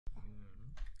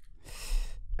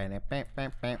I'm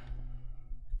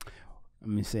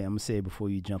gonna say it before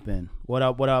you jump in. What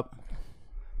up? What up?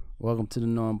 Welcome to the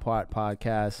Norm Part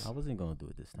Podcast. I wasn't gonna do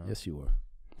it this time. Yes, you were.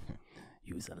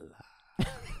 You was a lie.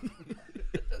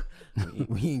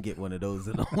 we didn't get one of those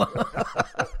in a while.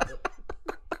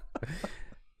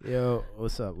 Yo,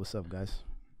 what's up? What's up, guys?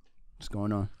 What's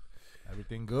going on?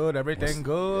 Everything good. Everything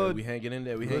good. Yeah, we hanging in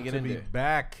there. We Good hanging to in be there.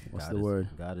 back. What's the word?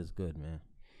 God is good, man.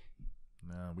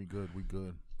 Nah, we good. We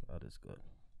good. God is good.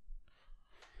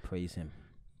 Praise Him.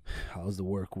 How's the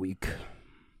work week?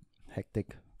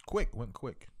 Hectic. Went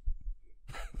quick.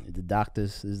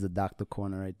 This is the doctor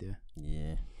corner right there.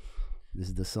 Yeah. This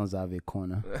is the Sons of It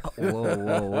corner.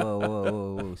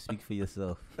 Whoa. Speak for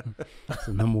yourself. It's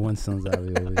the number one Sons of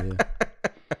It over here.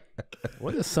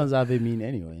 What does Sons of It mean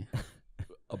anyway?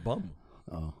 A bum.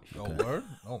 Oh, Oh, okay. word?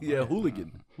 Oh, Yeah,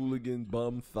 man. hooligan,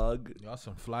 bum, thug. Y'all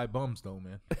some fly bums, though,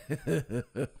 man.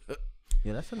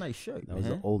 Yeah, that's a nice shirt, That was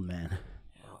man. an old man.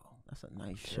 Yo, that's a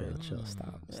nice Chill, shirt. chill,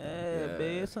 stop. Yeah,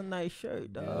 babe, it's a nice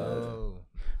shirt, dog. Yo.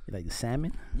 You like the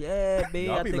salmon? Yeah, babe.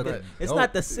 Y'all I be think looking it's dope.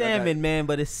 not the salmon, man,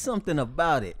 but it's something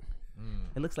about it.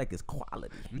 Mm. It looks like it's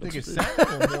quality. You think it's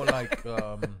salmon or more like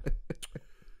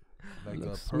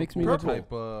Looks- a makes purple me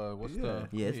type? What's the?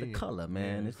 Yeah, it's the color,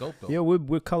 man. It's dope though. Yeah,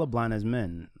 we're colorblind as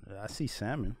men. I see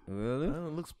salmon. Really?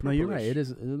 It looks No, you're right. purplish. It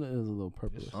is a little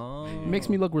purplish. Oh, It makes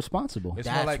me look responsible. It's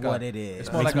more that's like what a, it is.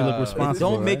 It's more Makes like me look a.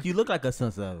 responsible. Don't make right? you look like a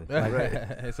son of it.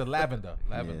 It's a lavender.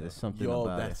 Yeah, Lavender. there's something Yo,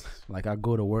 about that's it. Like I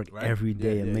go to work Right. every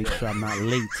day Yeah, and yeah, make yeah. sure I'm not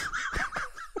late.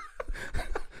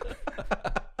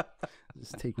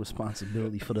 Just take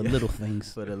responsibility for the little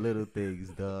things. For the little things,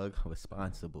 dog.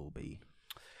 Responsible, B.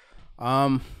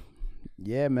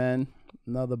 Yeah, man.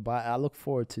 I look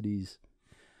forward to these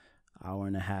hour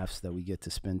and a halves that we get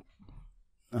to spend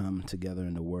together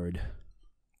in the Word.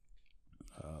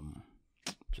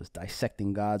 Just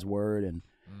dissecting God's Word and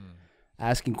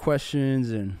asking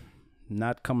questions and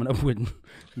not coming up with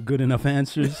good enough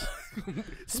answers.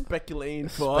 Speculating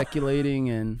for Speculating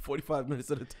and 45 minutes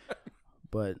at a time.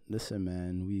 but listen,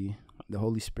 man, the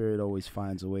Holy Spirit always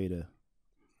finds a way to,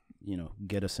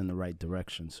 get us in the right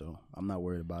direction. So I'm not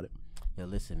worried about it. Yo,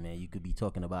 listen, man. You could be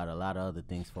talking about a lot of other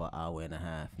things for an hour and a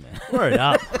half, man. Word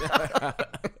up.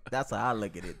 That's how I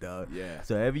look at it, dog. Yeah.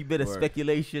 So every bit of Word.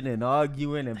 speculation and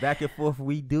arguing and back and forth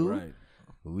we do,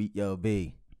 Right.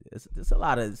 B. There's a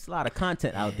lot of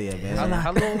content out there, man.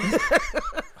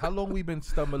 How long we been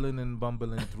stumbling and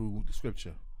bumbling through the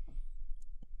scripture?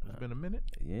 It's been a minute.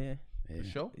 Yeah, For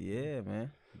sure. yeah,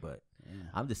 man. But Yeah.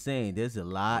 I'm just saying, there's a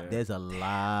lot. Yeah. There's a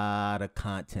lot of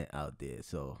content out there.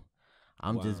 So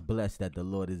I'm Wow. just blessed that the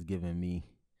Lord has given me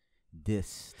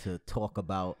this to talk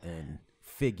about and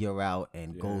figure out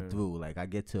and go Yeah. through. Like I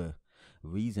get to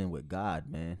reason with God,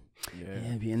 man. Yeah,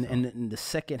 and in the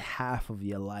second half of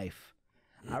your life,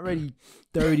 already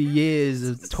 30 years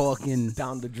of talking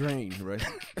Down the drain, right?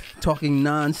 talking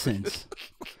nonsense.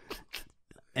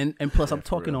 And plus I'm for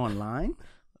talking real. online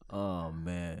Oh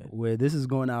man. where this is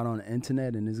going out on the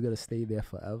internet and it's going to stay there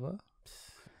forever.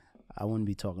 I wouldn't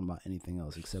be talking about anything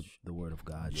else except the word of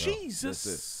God. Yo,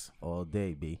 Jesus. all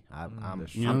day, B. I'm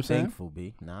You know what I'm saying? thankful,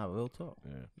 B. Nah, real talk.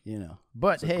 Yeah.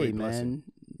 But It's a hey, great man,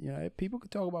 people can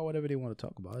talk about whatever they want to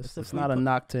talk about. It's It's a not a free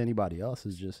knock to anybody else.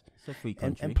 It's just It's a free and,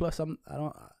 country. and plus I'm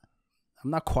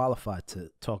not qualified to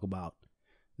talk about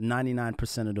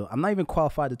 99% of the. I'm not even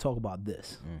qualified to talk about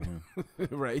this. Mhm.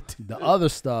 Right. The other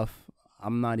stuff,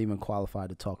 I'm not even qualified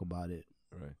to talk about it.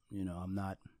 Right. I'm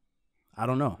not. I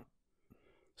don't know.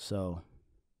 So,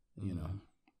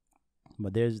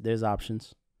 but there's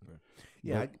options.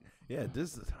 Yeah.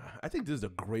 I think this is the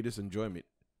greatest enjoyment.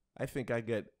 I think I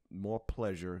get more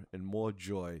pleasure and more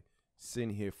joy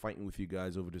sitting here fighting with you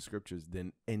guys over the scriptures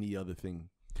than any other thing.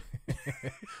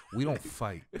 We don't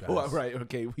fight. Guys. Oh, right.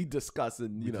 Okay. We discuss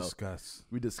and, We discuss.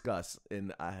 we discuss.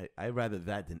 And I rather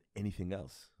that than anything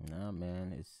else. Nah,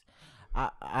 man. It's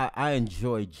I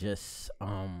enjoy just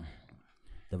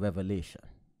the revelation.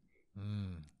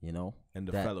 And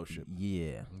the that- fellowship.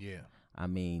 Yeah. Yeah. I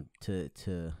mean, to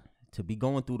be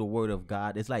going through the Word of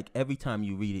God, it's like every time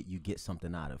you read it, you get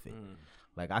something out of it.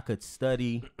 Like I could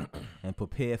study and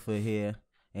prepare for here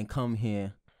and come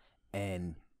here,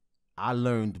 and I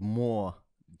learned more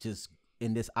just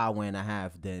in this hour and a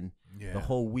half than Yeah. the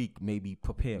whole week maybe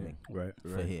preparing Right.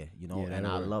 for here. Yeah, And that I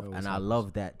always love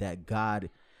happens. that God,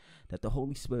 that the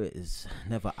Holy Spirit is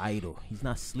never idle. He's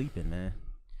not sleeping, man.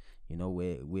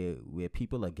 Where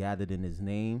people are gathered in His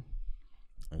name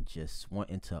and just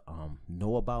wanting to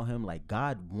know about Him. Like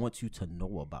God wants you to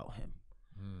know about Him.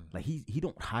 Like he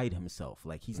don't hide Himself.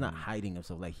 Like He's not hiding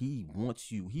Himself. Like He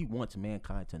wants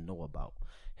mankind to know about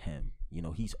Him.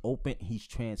 He's open. He's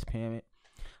transparent.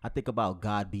 I think about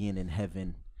God being in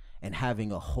heaven and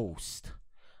having a host.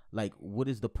 Like, what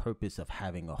is the purpose of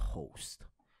having a host?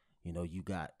 You know, you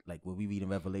got, like, when we read in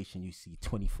Revelation, you see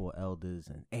 24 elders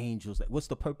and angels. Like, what's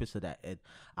the purpose of that? And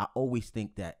I always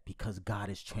think that because God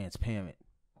is transparent,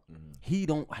 he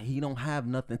don't have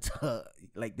nothing to,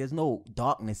 like, there's no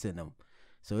darkness in him.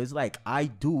 So it's like I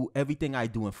do everything I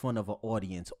do in front of an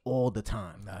audience all the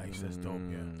time. Nice, that's dope,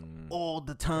 yeah. All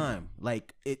the time.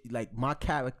 Like my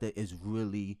character is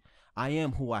really, I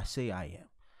am who I say I am.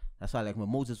 That's why, like, when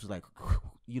Moses was like,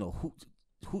 you know,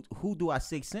 who do I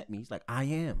say sent me? He's like, I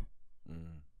am.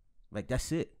 Like,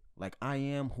 that's it. Like, I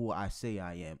am who I say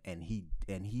I am, and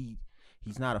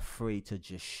he's not afraid to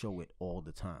just show it all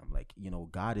the time. Like, you know,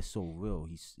 God is so real.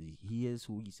 He is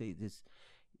who he says this.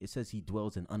 It says he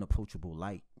dwells in unapproachable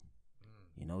light.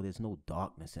 You know, there's no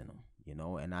darkness in him, you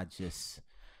know, and I just,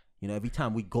 you know, every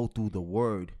time we go through the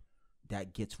word,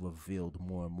 that gets revealed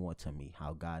more and more to me,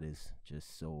 how God is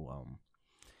just so,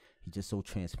 he's just so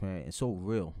transparent and so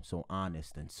real, so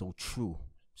honest and so true,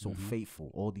 so faithful.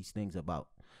 All these things about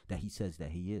that he says that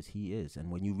he is.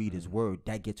 And when you read his word,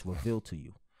 that gets revealed to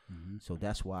you. So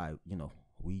that's why, you know,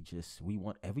 we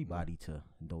want everybody to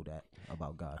know that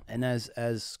about God. And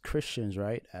as Christians,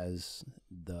 right, as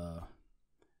the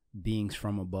beings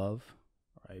from above,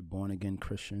 right, born again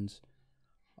Christians,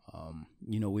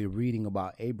 you know, we're reading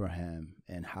about Abraham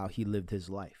and how he lived his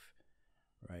life,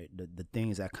 right? The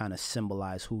things that kind of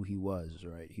symbolize who he was,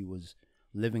 right? He was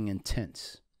living in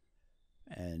tents,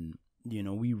 and you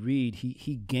know, we read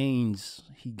he gains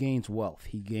wealth,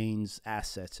 he gains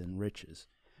assets and riches,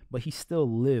 but he still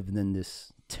lived in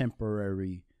this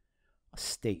temporary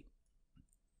state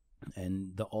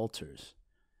and the altars.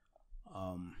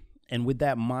 And with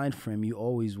that mind frame, you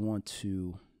always want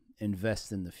to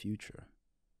invest in the future,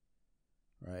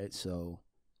 right? So,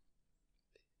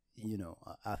 you know,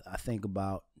 I think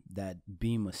about that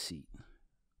Bema seat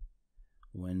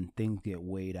when things get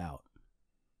weighed out.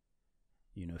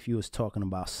 You know, if you was talking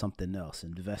about something else,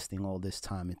 investing all this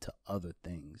time into other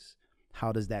things,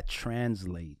 how does that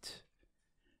translate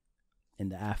in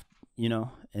the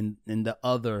in the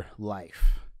other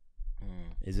life?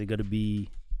 Is it gonna be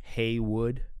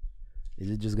Haywood? Is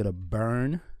it just gonna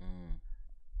burn?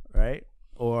 Right?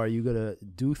 Or are you gonna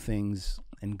do things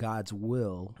in God's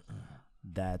will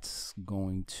that's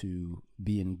going to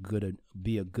be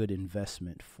a good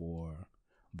investment for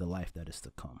the life that is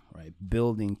to come, right?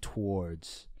 Building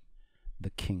towards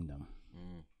the kingdom.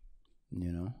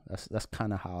 You know, that's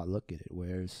kind of how I look at it,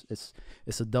 where it's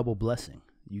a double blessing.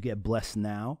 You get blessed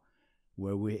now,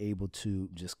 where we're able to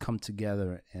just come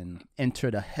together and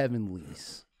enter the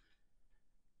heavenlies,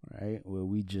 right? Where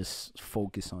we just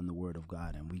focus on the word of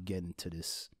God, and we get into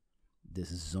this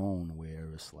zone where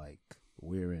it's like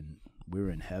we're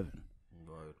in heaven.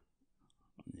 Right.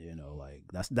 You know, like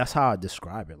that's how I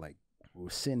describe it. Like, we're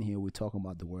sitting here, we're talking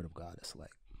about the word of God. It's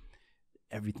like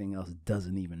everything else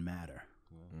doesn't even matter.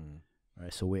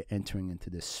 Right? So we're entering into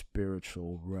this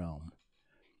spiritual realm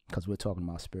because we're talking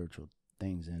about spiritual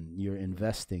things, and you're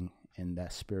investing in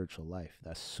that spiritual life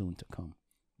that's soon to come.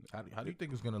 How do you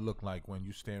think it's going to look like when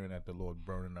you're staring at the Lord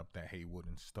burning up that haywood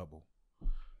and stubble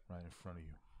right in front of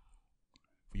you?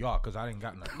 For y'all, because I didn't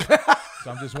got nothing. So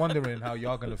I'm just wondering how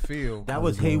y'all going to feel. That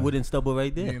was haywood and stubble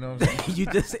right there. You know what I'm saying?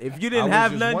 If you didn't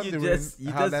have none, you just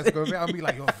that's going to be. I'll be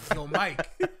like, yo, Mike,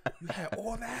 you had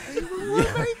all that haywood,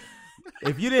 Mike?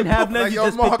 If you didn't have none, like, you yo,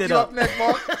 just Mark, picked it you up. Next,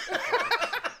 Mark.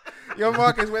 Yo,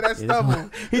 Marcus, where that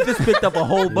stubble? He just picked up a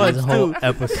whole bunch There's a whole too.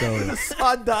 Episode.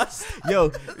 Sawdust.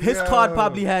 Yo, his card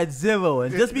probably had 0,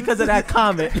 and just because of that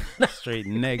comment, Straight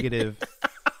negative.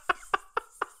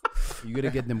 You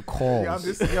gotta get them calls.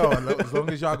 Yeah, as long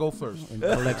as y'all go first. And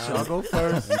collection. Y'all go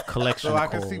first. And collection So I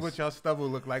can calls. see what y'all stubble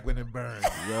look like when it burns.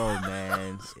 yo,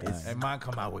 man, And mine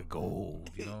come out with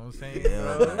gold. You know what I'm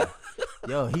saying?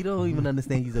 yo, he don't even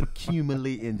understand. He's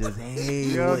accumulating just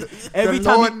Yo, every the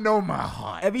time Lord he, know my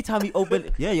heart. every time he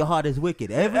open, yeah, your heart is wicked.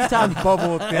 Every time,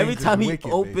 Bubble things every is time he wicked,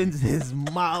 opens his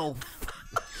mouth.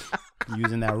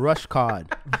 Using that rush card.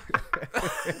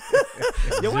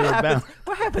 Yo, what happened?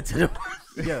 What happened to the?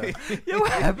 Yo,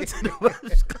 what happened to the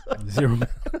rush card? Zero.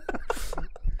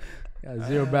 Got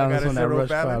zero balance got a on that zero rush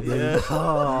balance? card, baby. Yeah.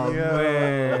 Oh Yo.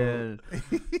 man,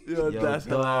 Yo, that's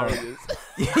hilarious.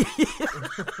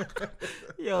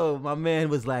 Yo, my man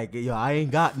was like, yo, I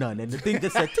ain't got none, and the thing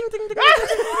just said, ting, ting, ting,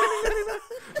 ting,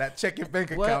 That check your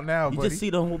bank what? account now, You buddy. just see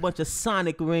the whole bunch of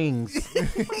Sonic rings. Yeah,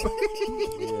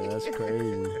 that's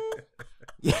crazy.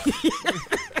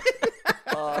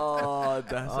 Oh,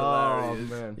 that's Oh hilarious.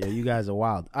 man. Yeah, you guys are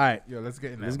wild. All right, Yo, let's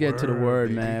get in that let's get to the word,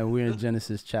 baby. man. We're in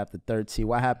Genesis chapter 13.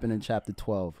 What happened in chapter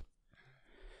 12?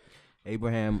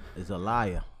 Abraham is a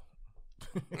liar.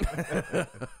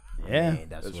 Yeah. Man,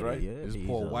 That's what right. he is. His He's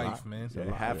poor a wife, li- man. he's a Yeah,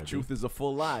 liar, half B. truth is a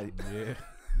full lie. Yeah.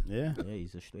 Yeah. Yeah,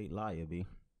 he's a straight liar, B.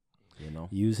 You know.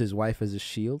 Use his wife as a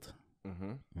shield.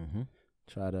 Mm-hmm. Mm-hmm.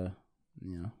 Try to,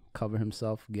 cover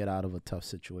himself, get out of a tough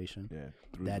situation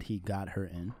Yeah. that he got her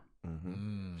in.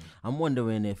 Mm-hmm. I'm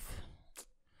wondering if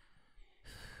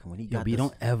when he Yo, got but you this,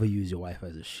 don't ever use your wife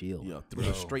as a shield. Yeah, threw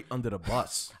her straight under the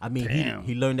bus. I mean, Damn.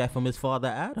 he learned that from his father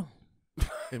Adam.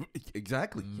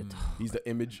 Exactly. He's the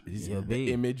image. He's Yeah, the babe.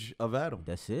 image of Adam.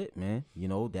 That's it, man. You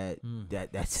know that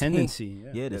same- Tendency.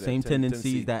 yeah, the that same tendency,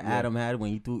 tendencies that yeah. Adam had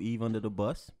when he threw Eve under the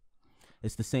bus.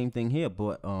 It's the same thing here,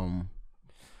 but I'm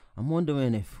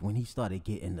wondering if when he started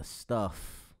getting the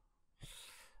stuff,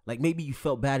 like maybe you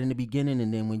felt bad in the beginning,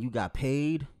 and then when you got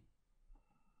paid,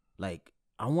 like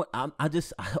I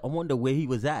wonder where he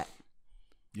was at.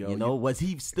 Yo, You know, was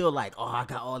he still like, oh, I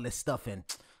got all this stuff, and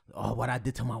oh, what I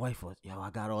did to my wife was, yo,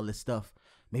 I got all this stuff.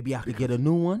 Maybe I could get a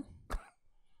new one.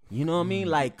 You know what I mean?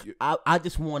 Like, I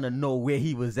just want to know where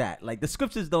he was at. Like, the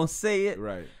scriptures don't say it.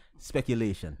 right.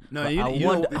 Speculation. No, But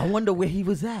you I wonder where he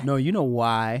was at. No, you know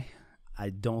why I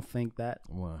don't think that?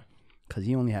 Why? Because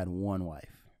he only had one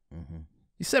wife.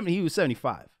 Mm-hmm. He was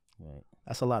 75. Right.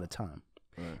 That's a lot of time.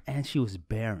 Right. And she was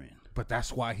barren. But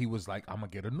that's why he was like, I'm gonna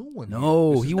get a new one.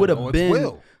 No, This is he the would have Lord's been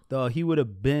will. he would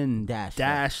have been Dashed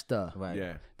dashed her. Right.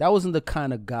 Yeah. That wasn't the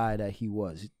kind of guy that he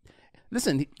was.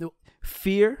 Listen,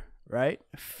 fear, right?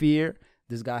 Fear.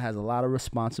 This guy has a lot of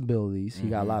responsibilities. He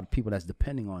got a lot of people that's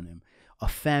depending on him. A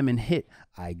famine hit.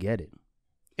 I get it.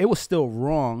 It was still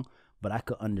wrong, but I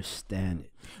could understand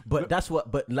it. But that's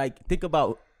what, but like, think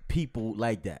about people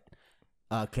like that.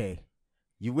 Okay.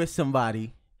 You with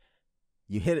somebody,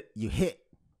 you hit, you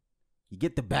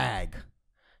get the bag.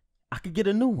 I could get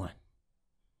a new one.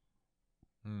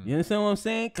 You understand what I'm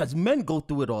saying? Because men go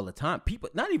through it all the time. People,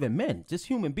 not even men, just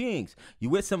human beings. You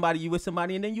with somebody,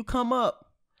 and then you come up.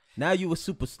 Now you a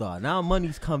superstar. Now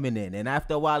money's coming in, and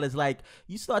after a while, it's like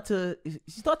you start to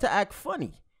act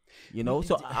funny. You know,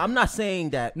 so I'm not saying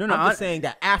that. No, I'm just saying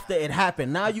that after it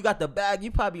happened, now you got the bag.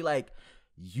 You probably like,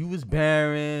 you was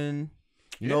barren.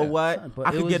 You know what? But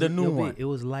I could get a new it'll one. It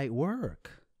was light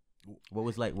work. What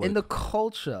was like In the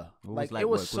culture. What was Like light it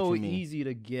was work? so What you mean? easy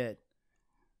to get,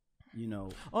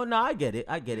 Oh no, I get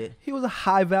it. he was a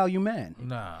high value man.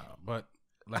 Nah, but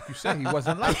like you said, he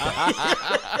wasn't like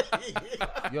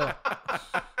that. Yo,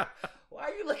 Why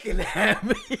are you looking at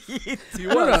me? He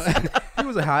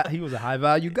was a high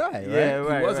value guy, right? Yeah,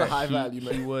 right. He was a right. high value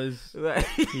man. He was Right.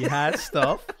 he had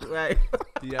stuff. Right.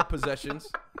 He had possessions,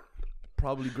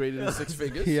 probably greater than 6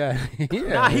 figures. Yeah.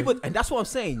 Nah, he was, and that's what I'm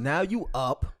saying. Now you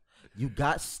up, you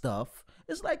got stuff.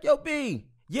 It's like, yo, B.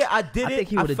 Yeah, I did it. I think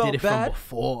he would have felt did it bad. from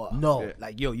before. No. Yeah.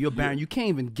 Like, yo, you're barren. You can't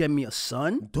even get me a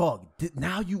son. Dog.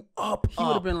 Now you up. He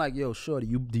would have been like, yo, shorty,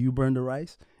 do you burn the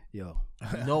rice? Yo,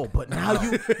 No, but now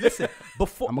you listen.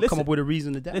 Before I'm gonna come up with a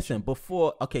reason to dash. Listen,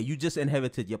 before, okay, you just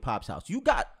inherited your pop's house. You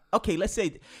got, okay, let's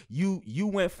say you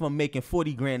went from making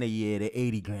 40 grand a year to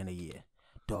 80 grand a year.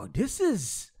 Dog, this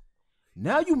is,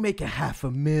 now you making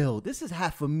 $500,000. This is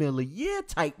 $500,000 a year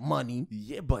type money.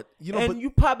 Yeah, but you know, And but you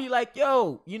probably like,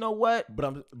 yo, you know what? but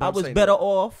I'm I was saying better that-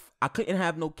 off. I couldn't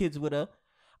have no kids with her.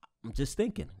 I'm just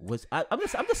thinking. I'm just I'm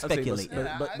saying, speculating.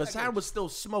 but Sarah was still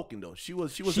smoking though. She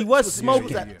was She was smoking.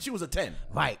 smoking. She was a 10.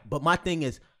 Right. But my thing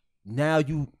is, now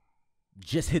you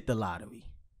just hit the lottery.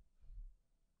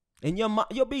 And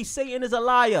your B, Satan is a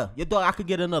liar. Your dog, I could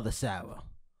get another Sarah.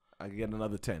 I could get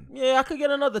another 10. Yeah, I could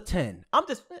get another 10.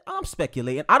 I'm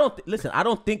speculating. I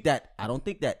don't think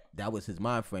that was his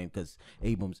mind frame, because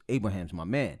Abraham's my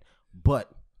man. But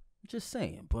I'm just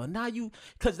saying. But now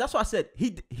because that's why I said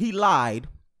he lied.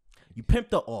 You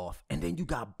pimped her off, and then you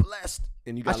got blessed.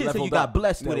 And you I got shouldn't say you leveled got up.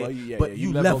 blessed No, with well, it, yeah, but yeah,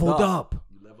 you leveled up.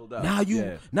 You leveled up.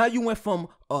 Now you went from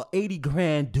a 80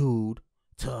 grand dude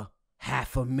to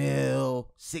 $500,000,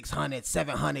 600,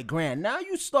 700 grand. Now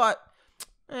you start,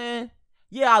 yeah,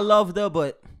 I loved her,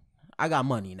 but I got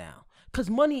money now. Cause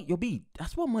money,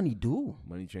 that's what money do.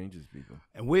 Money changes people.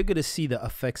 And we're gonna see the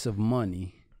effects of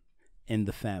money in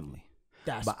the family.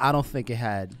 But I don't think it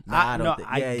had. I don't think.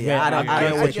 I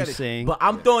get what you're get it. saying. But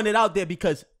I'm throwing it out there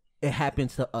because it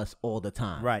happens to us all the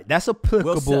time. Right. That's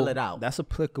applicable. We'll sell it out. That's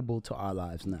applicable to our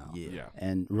lives now. Yeah.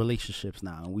 And relationships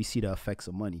now. And we see the effects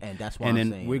of money. And that's why and I'm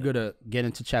then saying we're that. gonna get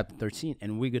into chapter 13,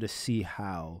 and we're gonna see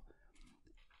how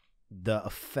the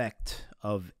effect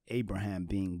of Abraham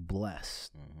being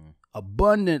blessed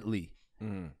abundantly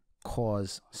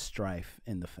caused strife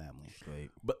in the family. Right.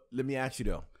 But let me ask you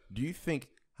though,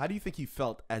 how do you think he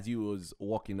felt as he was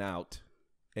walking out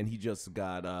and he just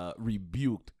got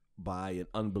rebuked by an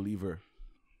unbeliever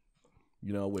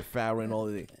You know, with Pharaoh and all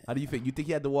of that. How do you think? You think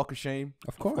he had to walk of shame?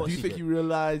 Of course. course Do you he think did. you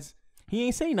realize? He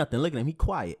ain't saying nothing. Look at him. He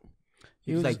quiet.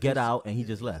 He was like, get out, and he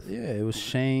just left. Yeah, it was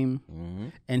shame. Mm-hmm.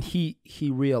 And he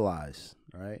realized,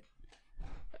 right?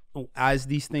 As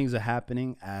these things are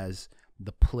happening, as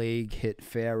the plague hit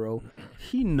Pharaoh,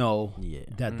 he know Yeah.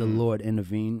 that the Lord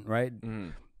intervened, right?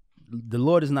 The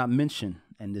Lord is not mentioned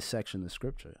in this section of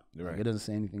scripture. Like, Right. it doesn't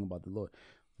say anything about the Lord.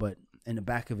 But in the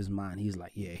back of his mind, he's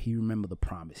like, yeah, he remember the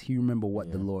promise. He remember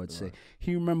what the Lord said.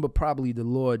 He remember probably the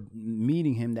Lord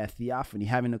meeting him, that theophany,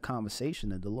 having a conversation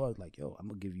that the Lord like, yo, I'm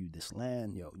going to give you this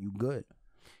land. Yo, you good.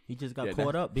 He just got Yeah,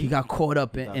 caught up. He got caught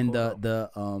up in caught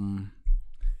the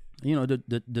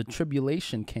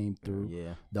tribulation came through.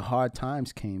 Yeah. The hard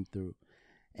times came through,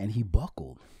 and he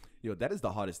buckled. Yo, that is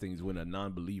the hardest thing is when a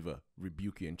non-believer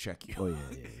rebuke you and check you. Oh, yeah.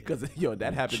 Because yo,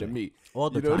 that happened to me. All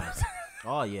the You know what time. I'm saying?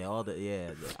 Oh yeah,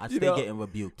 I You stay know, getting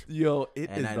rebuked, Yo,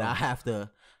 it and is I the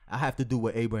have to do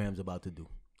what Abraham's about to do.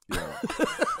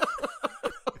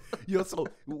 Yo, so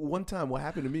one time what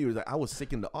happened to me was like I was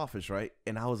sick in the office, right?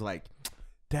 And I was like,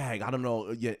 dang, I don't know.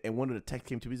 Yeah, and one of the techs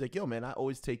came to me. He's like, yo, man, I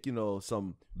always take,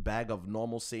 some bag of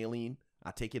normal saline.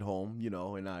 I take it home,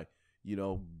 and I,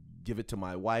 give it to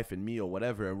my wife and me or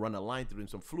whatever and run a line through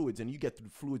some fluids. And you get through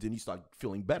the fluids and you start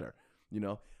feeling better,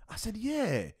 I said,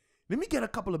 yeah. Let me get a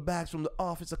couple of bags from the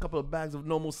office, a couple of bags of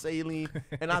normal saline,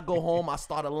 and I go home, I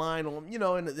start a line on,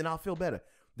 and then I'll feel better.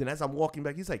 Then as I'm walking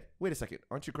back, he's like, wait a second,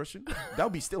 aren't you Christian? That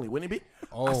would be stealing, wouldn't it be?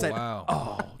 Oh, I said, wow.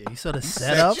 Oh, Yeah, he sort of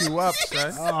set up. you up,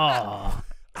 son. Oh,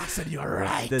 I said, you're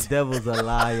right. The devil's a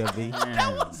liar, B.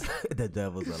 The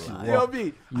devil's a You liar. know what I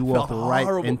mean? You I walked felt right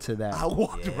horrible. into that. I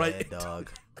walked right into dog.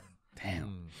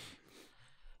 damn.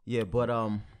 Yeah, but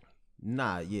Abram,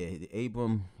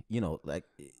 like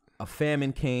a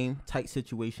famine came, tight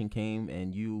situation came,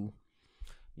 and you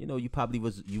probably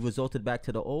resulted back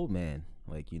to the old man,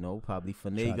 like probably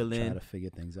Try finagling, to figure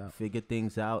things out. figure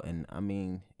things out, and I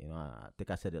mean, I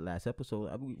think I said it last episode.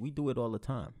 We do it all the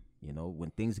time.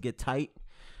 When things get tight,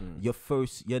 your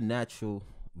natural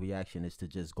reaction is to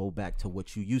just go back to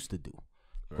what you used to do,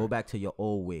 go back to your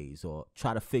old ways, or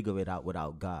try to figure it out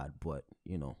without God. But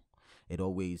it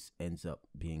always ends up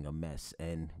being a mess,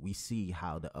 and we see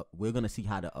how we're gonna see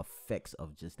how the effects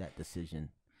of just that decision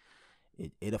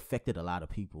it affected a lot of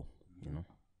people.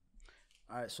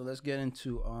 All right, so let's get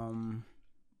into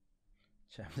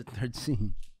chapter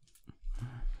 13.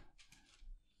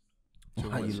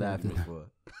 Why you laughing for?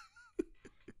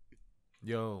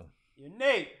 Yo. Your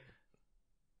Nate.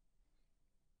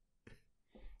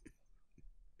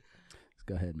 Let's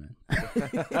go ahead, man.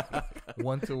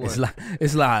 1 to It's, what?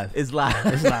 it's live. It's live.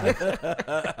 It's live.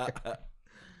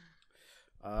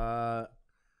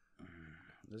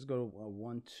 Let's go to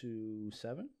 1 to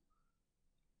 7.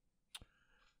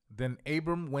 Then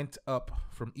Abram went up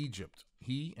from Egypt,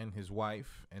 he and his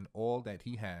wife, and all that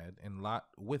he had, and Lot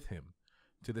with him,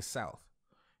 to the south.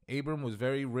 Abram was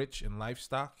very rich in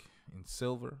livestock, in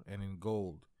silver, and in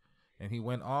gold. And he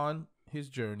went on his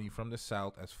journey from the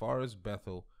south as far as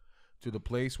Bethel, to the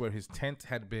place where his tent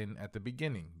had been at the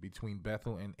beginning, between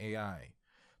Bethel and Ai,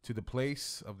 to the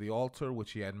place of the altar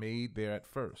which he had made there at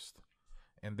first.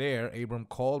 And there Abram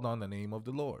called on the name of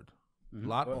the Lord.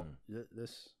 Lot. Well,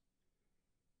 let's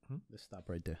stop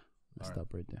right there. Let's stop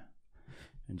right there.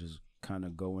 And just kind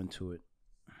of go into it.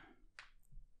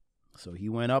 So he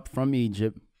went up from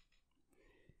Egypt,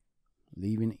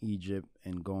 leaving Egypt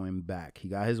and going back. He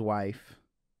got his wife,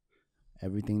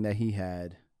 everything that he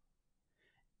had,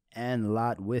 and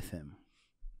Lot with him.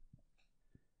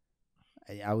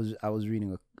 I was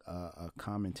reading a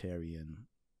commentary, and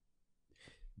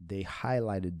they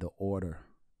highlighted the order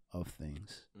of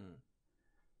things.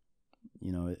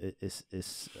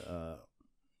 It's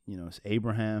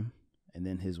Abraham, and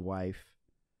then his wife,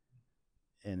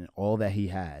 and all that he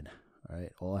had,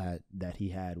 right? That he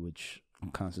had, which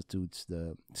constitutes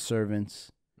the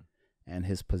servants and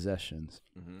his possessions.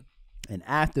 And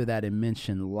after that, it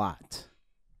mentioned Lot,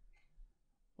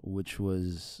 which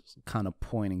was kind of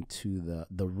pointing to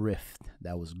the rift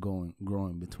that was growing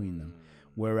between them.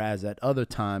 Whereas at other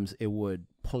times, it would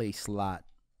place Lot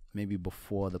maybe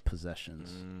before the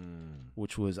possessions,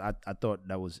 which was, I thought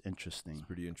that was interesting. It's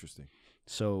pretty interesting.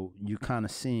 So you're kind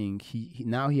of seeing he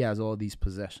now he has all these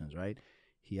possessions, right?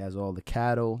 He has all the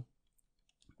cattle,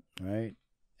 right?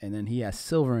 And then he has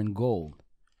silver and gold.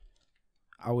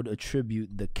 I would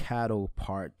attribute the cattle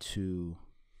part to,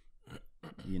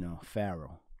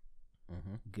 Pharaoh,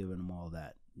 giving him all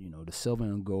that. The silver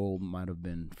and gold might have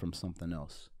been from something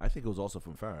else. I think it was also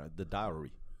from Pharaoh, the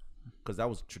dowry. Because that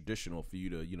was traditional for you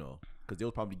to, because they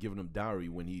was probably giving him dowry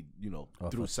when he,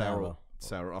 threw Sarah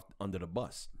off under the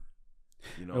bus.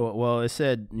 You know, Well, it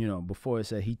said, before it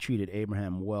said he treated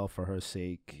Abraham well for her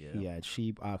sake. Yeah. He had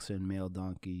sheep, oxen, male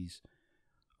donkeys,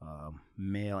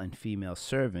 male and female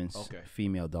servants, Okay.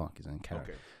 female donkeys, and cattle.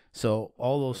 okay, So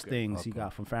all those Okay, things he okay.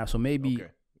 got from Pharaoh. So maybe,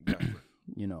 okay,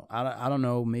 gotcha. I don't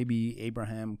know. Maybe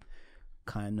Abraham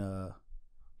kind of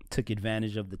took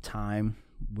advantage of the time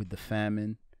with the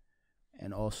famine,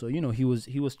 and also, he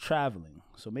was traveling,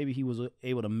 so maybe he was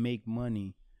able to make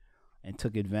money and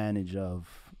took advantage of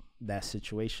that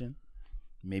situation.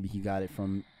 Maybe he got it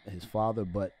from his father,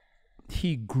 but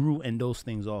he grew in those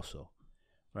things also,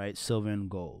 right? Silver and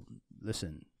gold.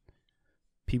 Listen,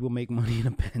 people make money in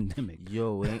a pandemic.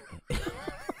 Yo, ain't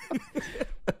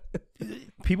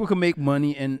People can make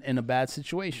money in a bad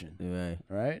situation, right.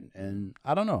 right? And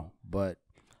I don't know, but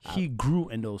he grew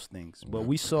in those things. But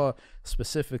we saw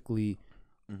specifically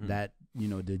that,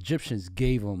 the Egyptians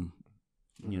gave him,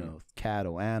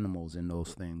 cattle, animals, and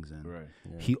those things. And Right.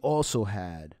 Yeah. he also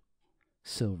had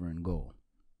silver and gold.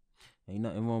 Ain't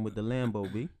nothing wrong with the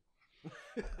Lambo, B.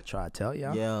 I try to tell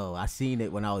y'all. Yo, I seen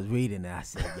it when I was reading it. I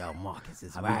said, yo, Marcus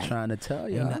is I've right. been trying to tell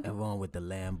Ain't y'all. nothing wrong with the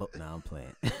Lambo. Nah, I'm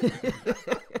playing.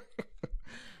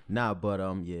 Nah, but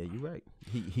yeah, you're right.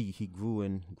 He grew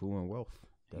in wealth.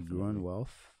 He grew in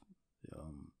wealth.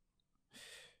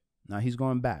 Now he's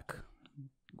going back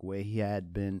where he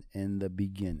had been in the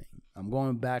beginning. I'm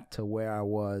going back to where I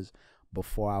was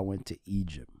before I went to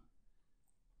Egypt.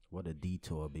 What a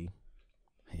detour, B.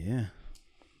 Yeah.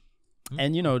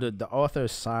 And the author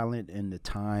is silent in the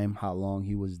time, how long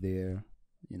he was there,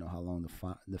 how long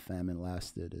the famine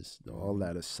lasted. All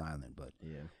that is silent, but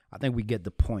Yeah. I think we get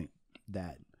the point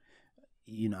that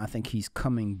I think he's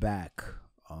coming back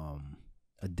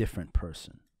a different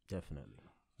person. Definitely.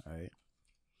 All right.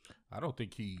 I don't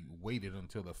think he waited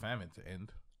until the famine to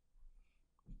end.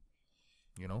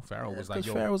 Pharaoh was like, Because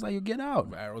 "Yo, Pharaoh was like, "You get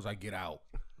out." Pharaoh was like, get out."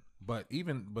 But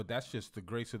that's just the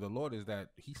grace of the Lord, is that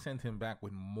he sent him back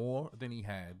with more than he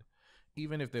had.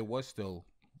 Even if there was still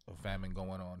a famine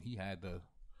going on, he had the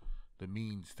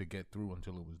means to get through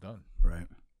until it was done. Right.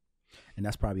 And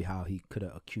that's probably how he could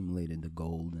have accumulated the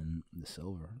gold and the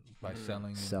silver By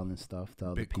selling stuff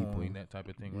to other Bitcoin, people. that type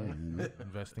of thing, Yeah, right?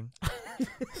 Investing.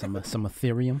 some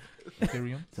Ethereum,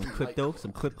 Ethereum,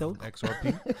 Some crypto.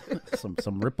 XRP,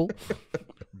 some Ripple.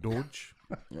 Doge.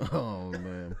 Oh,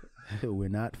 man. We're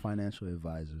not financial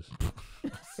advisors.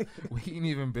 We ain't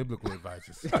even biblical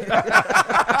advisors. So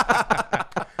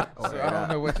I don't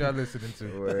know what y'all listening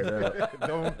to.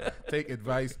 Don't take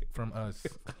advice from us.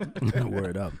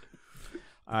 Word up.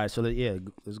 All right, so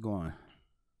let's go on.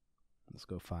 Let's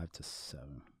go 5 to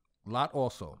 7. Lot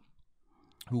also,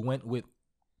 who went with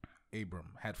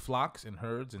Abram, had flocks and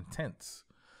herds and tents.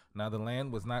 Now the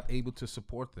land was not able to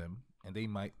support them, and they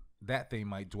might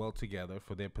dwell together,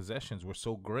 for their possessions were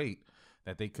so great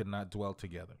that they could not dwell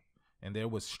together. And there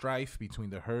was strife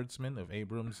between the herdsmen of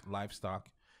Abram's livestock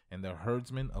and the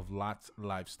herdsmen of Lot's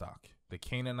livestock. The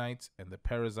Canaanites and the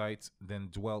Perizzites then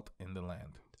dwelt in the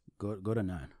land. Go to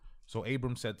 9. So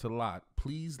Abram said to Lot,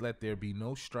 "Please let there be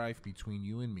no strife between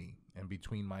you and me, and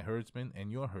between my herdsmen and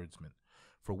your herdsmen,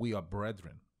 for we are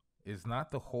brethren. Is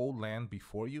not the whole land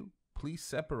before you? Please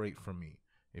separate from me.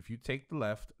 If you take the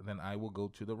left, then I will go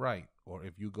to the right. Or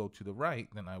if you go to the right,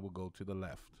 then I will go to the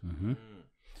left." Mm-hmm.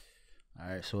 All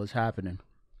right, so what's happening?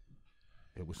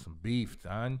 It was some beef,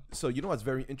 Don. So you know what's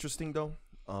very interesting though?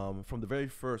 From the very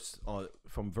first,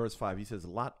 from verse 5, he says,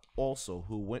 Lot also,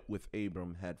 who went with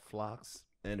Abram, had flocks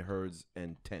and herds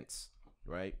and tents,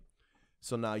 right?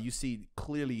 So now you see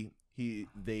clearly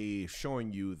they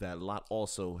showing you that Lot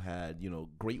also had,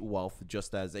 great wealth,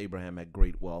 just as Abraham had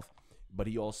great wealth, but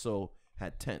he also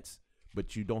had tents.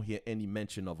 But you don't hear any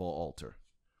mention of an altar.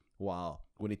 While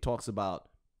when he talks about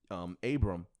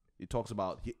Abram, he talks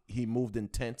about he moved in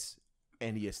tents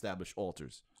and he established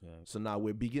altars. Yeah. So now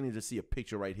we're beginning to see a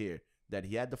picture right here that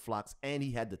he had the flocks and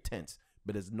he had the tents,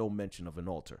 but there's no mention of an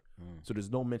altar. So there's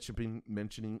no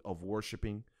mentioning of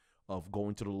worshiping, of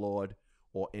going to the Lord,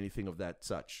 or anything of that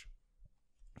such.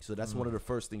 So that's one of the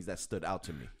first things that stood out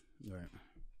to me. Right.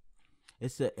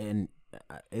 And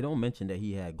it don't mention that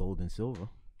he had gold and silver,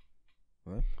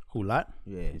 right? Who, Lot?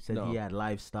 Yeah, it said he had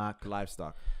livestock.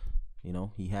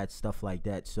 He had stuff like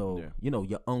that. So,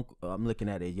 your uncle, I'm looking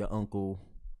at it, your uncle,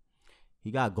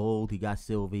 he got gold, he got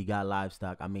silver, he got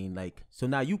livestock. I mean, so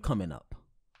now you coming up.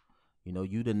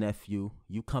 You the nephew,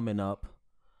 you coming up.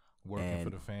 Working for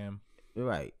the fam.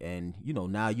 Right. And,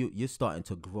 now you're starting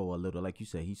to grow a little. Like you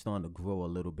said, he's starting to grow a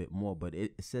little bit more. But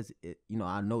it says,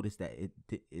 I noticed that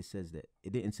it says that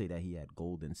it didn't say that he had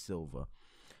gold and silver.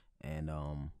 And,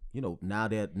 now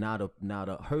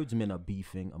the herdsmen are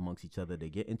beefing amongst each other. They're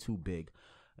getting too big.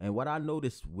 And what I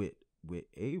noticed with with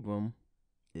Abram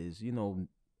is,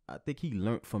 I think he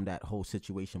learned from that whole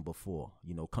situation before.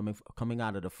 Coming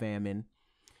out of the famine,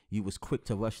 you was quick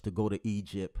to rush to go to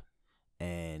Egypt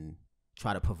and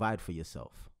try to provide for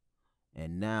yourself.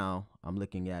 And now I'm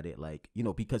looking at it like,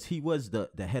 because he was the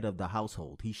head of the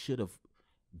household, he should have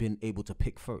been able to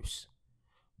pick first.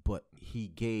 But he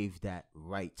gave that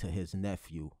right to his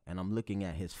nephew. And I'm looking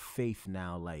at his faith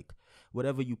now like,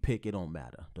 whatever you pick, it don't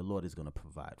matter. The Lord is going to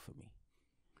provide for me.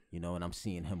 And I'm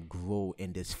seeing him grow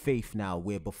in this faith now,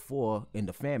 where before in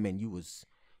the famine, you was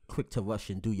quick to rush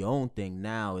and do your own thing.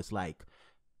 Now it's like,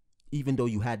 even though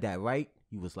you had that right,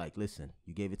 you was like, listen,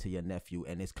 you gave it to your nephew.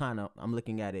 And it's kind of, I'm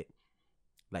looking at it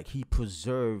like he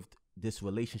preserved this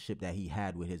relationship that he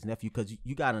had with his nephew, because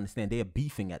you got to understand, they're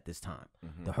beefing at this time.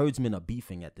 Mm-hmm. The herdsmen are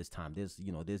beefing at this time. There's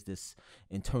this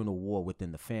internal war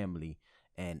within the family.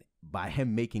 And by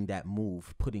him making that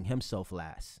move, putting himself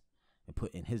last and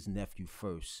putting his nephew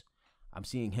first, I'm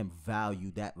seeing him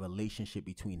value that relationship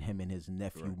between him and his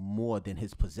nephew more than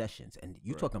his possessions. And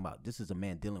you're talking about, this is a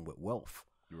man dealing with wealth.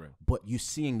 Right. But you're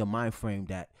seeing the mind frame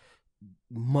that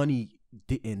money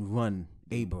didn't run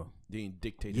Abram. Didn't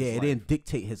dictate his life. It didn't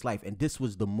dictate his life. And this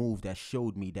was the move that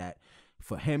showed me that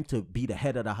for him to be the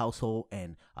head of the household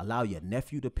and allow your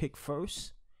nephew to pick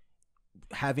first,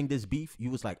 having this beef, you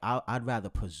was like, I'd rather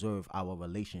preserve our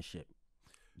relationship.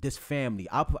 This family,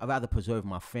 I'd rather preserve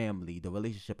my family, the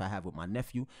relationship I have with my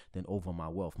nephew, than over my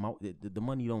wealth. The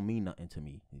money don't mean nothing to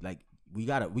me. Like, we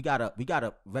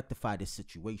gotta rectify this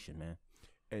situation, man.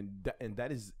 And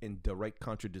that is in direct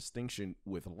contradistinction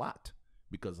with Lot,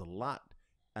 because Lot,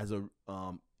 as a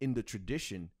in the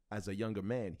tradition, as a younger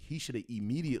man, he should have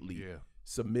immediately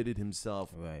submitted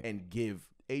himself and give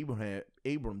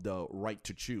Abram the right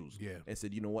to choose. And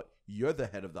said, you know what, you're the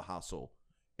head of the household,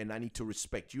 and I need to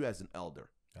respect you as an elder.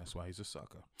 That's why he's a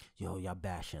sucker. Yo, y'all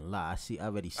bashing Lot. I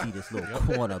already see this little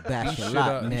corner bashing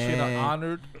Lot, man. He should have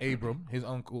honored Abram, his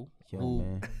uncle, who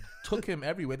man. took him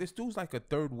everywhere. This dude's like a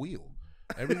third wheel.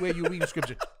 Everywhere you read in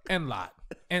scripture, and Lot.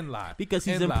 Because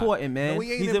he's important, man. No,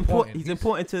 he ain't he's important. He's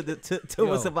important to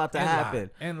what's about to happen.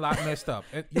 And Lot messed up.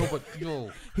 He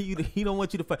don't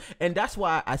want you to fight. And that's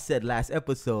why I said last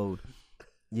episode,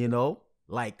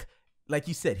 like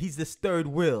you said, he's this third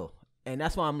wheel. And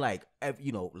that's why I'm like,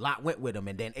 Lot went with him,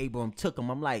 and then Abram took him.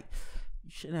 I'm like,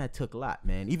 you shouldn't have took Lot,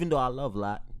 man. Even though I love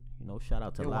Lot, shout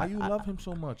out to Lot. Why you love him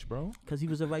so much, bro? Because he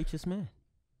was a righteous man.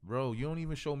 Bro, you don't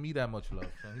even show me that much love.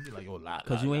 So he'd be like, yo, Lot.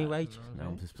 Because you ain't Lot. righteous. No,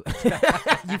 I'm just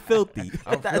you filthy.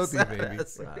 I'm filthy, baby.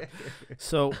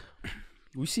 So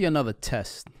we see another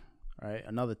test, right?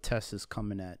 Another test is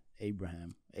coming at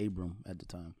Abram at the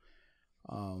time.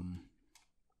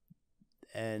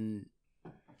 And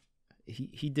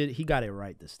he got it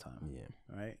right this time. Yeah.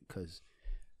 Right? Because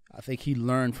I think he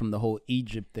learned from the whole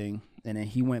Egypt thing, and then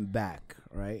he went back,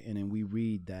 right? And then we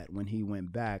read that when he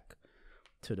went back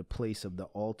to the place of the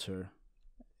altar,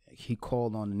 he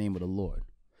called on the name of the Lord.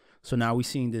 So now we're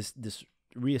seeing this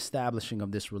reestablishing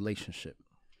of this relationship,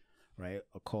 right?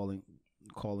 A calling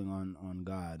on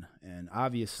God. And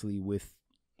obviously with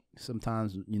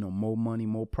sometimes, more money,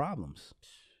 more problems.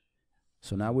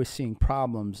 So now we're seeing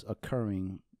problems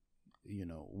occurring,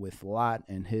 with Lot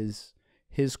and his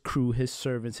crew, his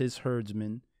servants, his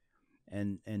herdsmen,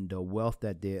 and the wealth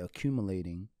that they're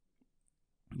accumulating,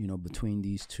 between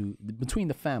these two, between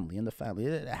the family and the family.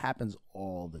 It happens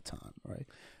all the time, right?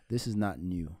 This is not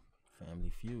new. Family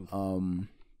feud.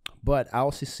 But I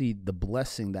also see the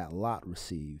blessing that Lot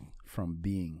received from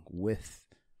being with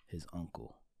his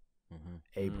uncle,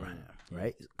 Abraham,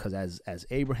 right? Because as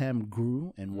Abraham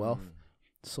grew in wealth,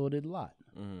 so did Lot.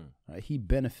 Right? He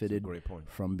benefited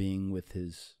from being with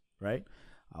his, right?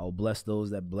 I'll bless those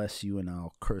that bless you, and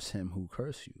I'll curse him who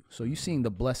curse you. So you're seeing the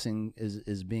blessing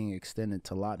is being extended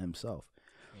to Lot himself.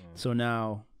 So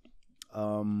now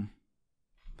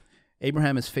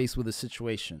Abraham is faced with a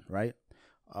situation, right?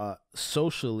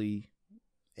 Socially,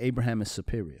 Abraham is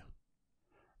superior,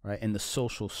 right? In the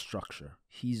social structure,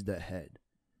 he's the head.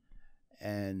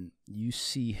 And you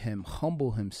see him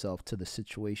humble himself to the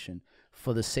situation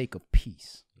for the sake of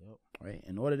peace, right?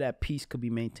 In order that peace could be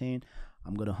maintained,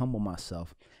 I'm going to humble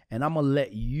myself, and I'm going to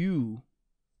let you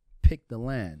pick the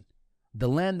land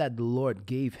that the Lord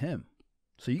gave him.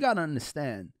 So you got to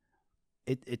understand,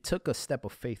 it took a step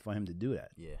of faith for him to do that.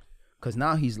 Yeah. Because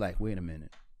now he's like, wait a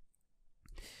minute.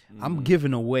 I'm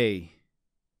giving away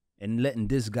and letting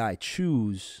this guy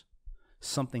choose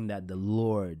something that the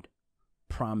Lord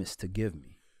promised to give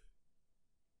me.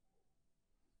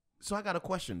 So I got a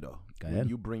question, though. Go ahead.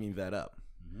 You bringing that up.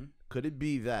 Could it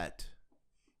be that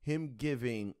him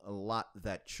giving a Lot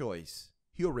that choice,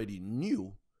 he already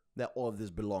knew that all of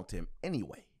this belonged to him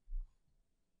anyway?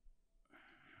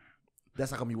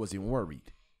 That's how come he wasn't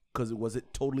worried. Because was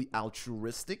it totally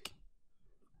altruistic?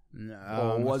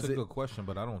 No, That's a good question,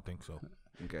 but I don't think so.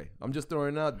 Okay, I'm just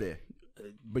throwing it out there.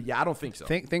 But yeah, I don't think so.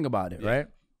 Think about it, right?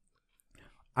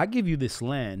 I give you this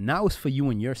land. Now it's for you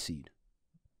and your seed.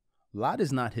 Lot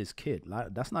is not his kid.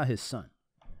 That's not his son.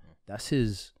 That's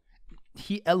his.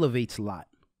 He elevates Lot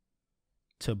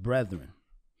to brethren.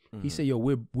 He said, "Yo,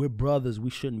 we're brothers. We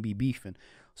shouldn't be beefing."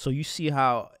 So you see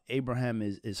how Abraham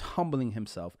is humbling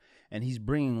himself, and he's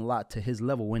bringing Lot to his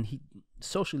level. When he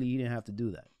didn't have to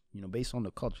do that. You know, based on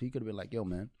the culture, he could have been like, "Yo,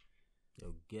 man,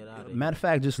 get out of matter of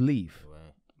fact, just leave."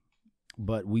 Right.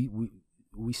 But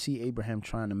we see Abraham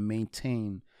trying to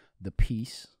maintain the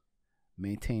peace,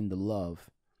 maintain the love,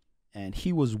 and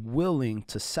he was willing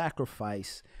to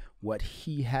sacrifice what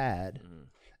he had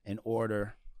in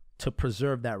order to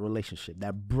preserve that relationship,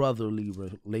 that brotherly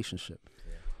relationship.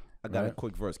 I got a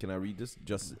quick verse. Can I read this?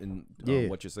 Just in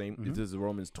what you're saying. This is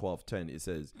Romans 12:10. It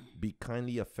says, "Be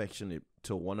kindly affectionate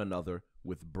to one another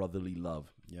with brotherly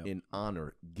love, in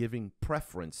honor, giving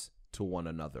preference to one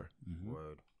another."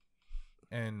 Word.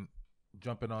 And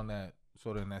jumping on that,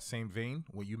 sort of in that same vein,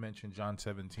 where you mentioned John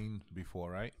 17 before,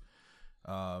 right?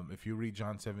 If you read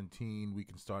John 17, we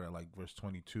can start at like verse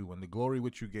 22. "When the glory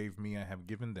which you gave me, I have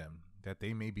given them, that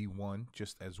they may be one,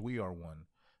 just as we are one.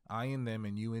 I in them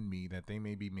and you in me, that they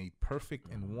may be made perfect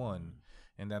in one,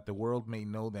 and that the world may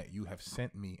know that you have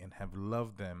sent me and have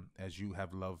loved them as you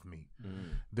have loved me."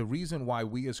 The reason why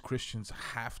we as Christians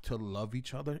have to love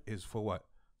each other is for what?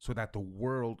 So that the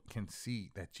world can see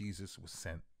that Jesus was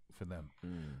sent for them.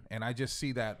 And I just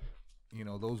see that, you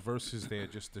know, those verses there,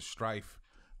 just the strife.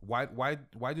 Why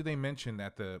do they mention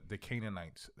that the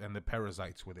Canaanites and the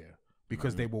Perizzites were there?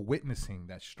 Because they were witnessing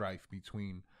that strife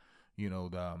between, you know,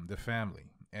 the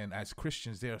family. And as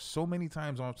Christians, there are so many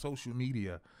times on social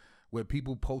media where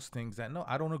people post things that, no,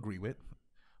 I don't agree with,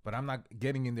 but I'm not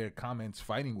getting in their comments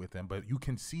fighting with them. But you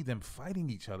can see them fighting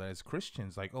each other as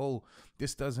Christians. Like, oh,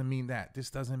 this doesn't mean that.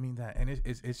 This doesn't mean that. And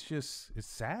it's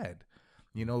sad.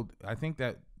 You know, I think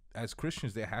that as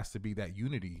Christians, there has to be that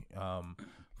unity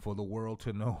for the world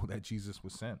to know that Jesus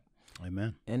was sent.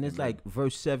 Amen. And it's like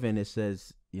verse 7, it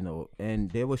says, you know, "And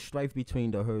there was strife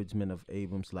between the herdsmen of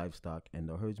Abram's livestock and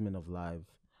the herdsmen of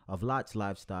Lot's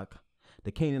livestock.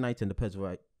 The Canaanites and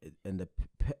the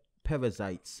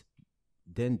Perizzites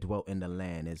then dwelt in the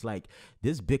land." It's like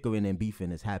this bickering and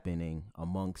beefing is happening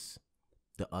amongst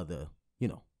the other, you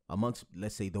know, amongst,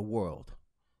 let's say, the world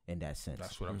in that sense.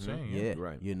 That's what I'm saying. Yeah,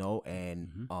 right. You know,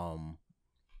 and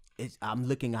I'm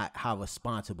looking at how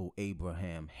responsible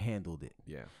Abraham handled it.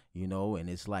 Yeah. You know, and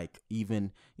it's like,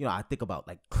 even, you know, I think about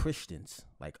like Christians,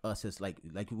 like us, as like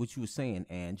what you were saying,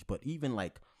 Ange, but even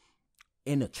like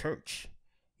in the church,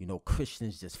 you know,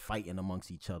 Christians just fighting amongst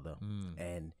each other.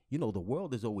 And, you know, the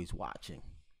world is always watching.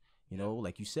 You know,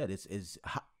 like you said, it's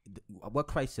what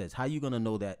Christ says. How you gonna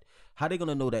know that? How they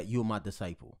gonna know that you're my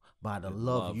disciple? By the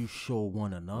love you show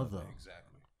one another. Exactly.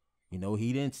 You know,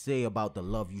 he didn't say about the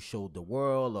love you showed the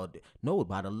world, or no,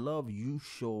 by the love you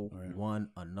show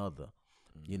one another.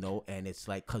 You know, and it's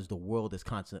like, because the world is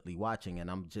constantly watching, and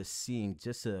I'm just seeing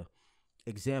just a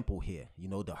example here. You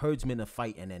know, the herdsmen are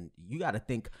fighting, and you got to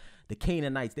think the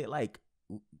Canaanites, they're like,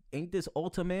 ain't this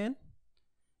altar man?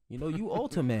 You know, you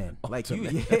altar man. Like you,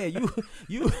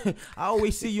 you. I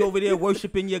always see you over there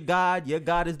worshiping your God. Your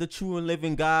God is the true and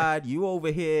living God. You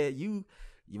over here, you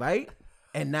right?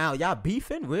 And now y'all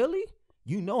beefing, really?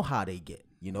 You know how they get.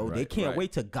 You know, they can't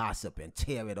wait to gossip and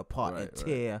tear it apart and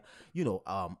tear, you know,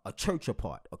 a church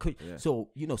apart. Okay. Yeah.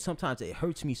 So, you know, sometimes it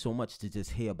hurts me so much to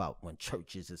just hear about when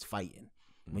churches is fighting,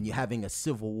 when you're having a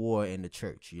civil war in the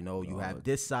church. You know, you have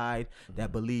this side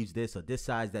that believes this, or this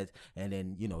side that, and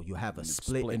then, you know, you have a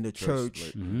split in the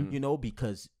church, you know,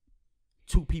 because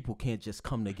two people can't just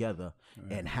come together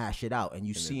and hash it out. And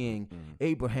you're seeing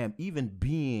Abraham even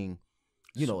being,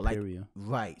 you know, superior.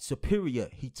 Superior.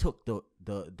 He took the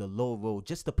low road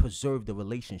just to preserve the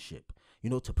relationship, you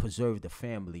know, to preserve the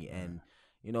family. And,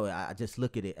 you know, I just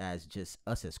look at it as just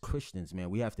us as Christians, man.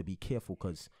 We have to be careful,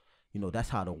 because, you know, that's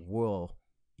how the world,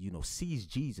 you know, sees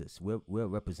Jesus. We're a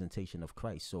representation of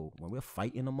Christ. So when we're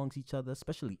fighting amongst each other,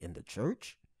 especially in the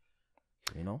church,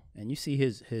 you know, and you see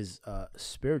his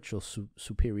spiritual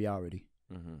superiority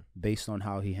based on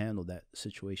how he handled that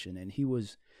situation, and he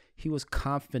was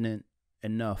confident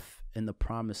enough in the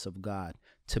promise of God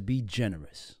to be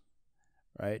generous,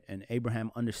 right? And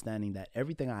Abraham understanding that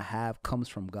everything I have comes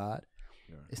from God.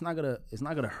 It's not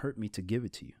gonna hurt me to give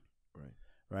it to you,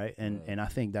 right? And I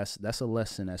think that's a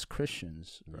lesson as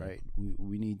Christians, right?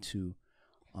 We need to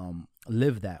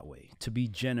live that way, to be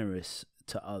generous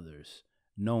to others,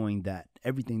 knowing that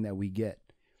everything that we get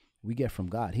we get from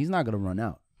God. He's not going to run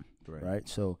out, Right. right?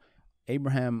 So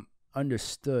Abraham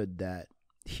understood that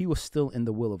he was still in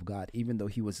the will of God, even though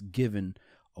he was given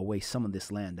away some of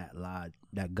this land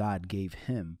that God gave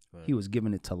him. Right. He was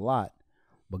giving it to Lot,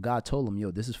 but God told him,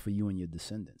 yo, this is for you and your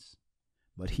descendants.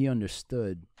 But he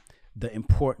understood the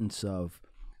importance of,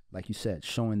 like you said,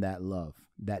 showing that love,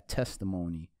 that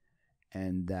testimony,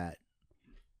 and that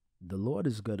the Lord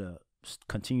is going to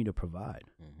continue to provide,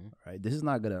 right? This is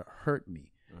not going to hurt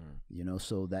me, you know,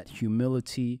 so that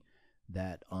humility,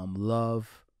 that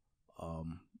love,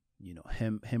 you know,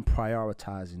 him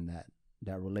prioritizing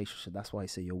that relationship. That's why he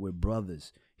said, yo, we're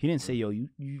brothers. He didn't say, yo, you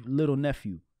little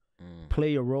nephew,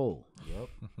 play a role. Yep.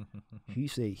 He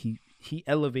said he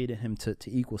elevated him to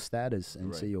equal status and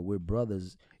Right. say, yo, we're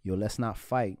brothers. Yo, let's not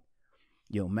fight.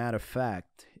 Yo, matter of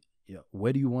fact, yo,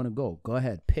 where do you want to go? Go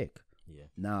ahead, pick. Yeah.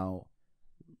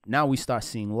 Now we start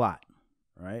seeing Lot,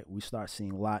 right? We start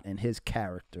seeing Lot and his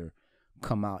character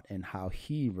come out and how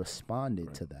he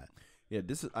responded to that. Yeah,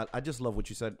 this is. I just love what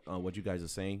you said, what you guys are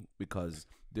saying, because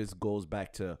this goes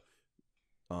back to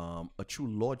a true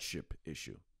lordship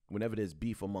issue. Whenever there's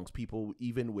beef amongst people,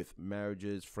 even with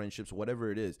marriages, friendships,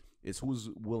 whatever it is, it's who's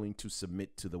willing to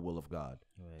submit to the will of God,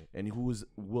 Right. and who's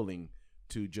willing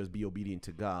to just be obedient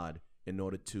to God in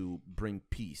order to bring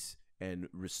peace and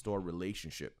restore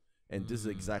relationship. And this is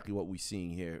exactly what we're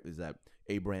seeing here, is that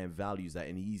Abraham values that,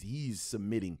 and he's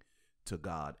submitting to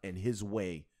God and his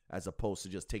way, as opposed to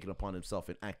just taking it upon himself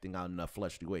and acting out in a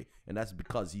fleshly way. And that's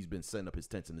because he's been setting up his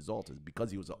tents and his altars,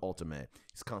 because he was an altar man.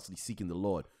 He's constantly seeking the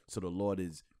Lord. So the Lord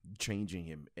is changing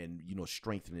him and, you know,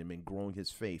 strengthening him and growing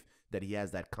his faith, that he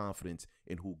has that confidence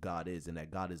in who God is and that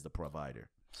God is the provider.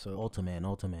 So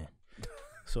Ultraman.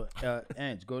 so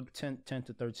Ange, go to 10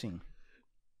 to 13.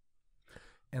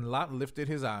 And Lot lifted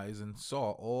his eyes and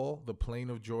saw all the plain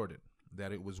of Jordan,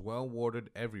 that it was well watered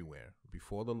everywhere,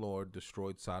 before the Lord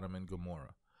destroyed Sodom and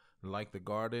Gomorrah. Like the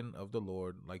garden of the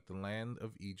Lord, like the land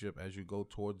of Egypt as you go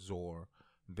toward Zoar.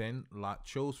 Then Lot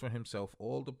chose for himself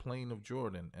all the plain of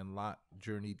Jordan, and Lot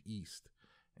journeyed east,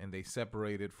 and they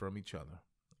separated from each other.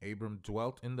 Abram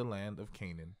dwelt in the land of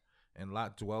Canaan, and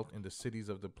Lot dwelt in the cities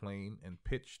of the plain, and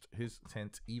pitched his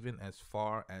tent even as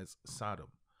far as Sodom.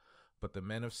 But the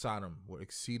men of Sodom were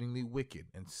exceedingly wicked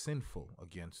and sinful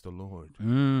against the Lord.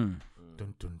 Dun,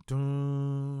 dun,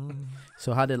 dun.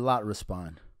 So how did Lot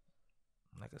respond?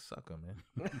 Like a sucker,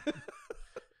 man.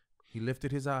 He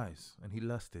lifted his eyes and he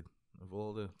lusted of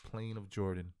all the plain of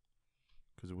Jordan,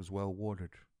 because it was well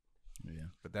watered. Yeah.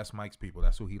 But that's Mike's people.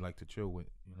 That's who he liked to chill with,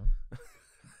 you know.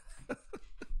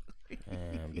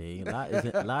 And B,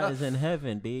 Lot is in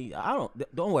heaven. B,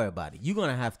 don't worry about it. You're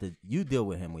gonna have to. You deal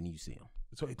with him when you see him.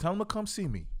 So tell him to come see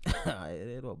me.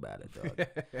 It don't matter, dog.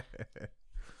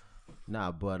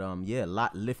 Nah, but yeah,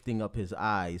 Lot lifting up his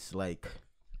eyes, like,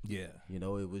 Yeah. you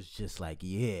know, it was just like,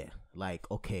 yeah, like,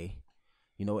 okay,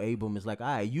 you know, Abram is like, all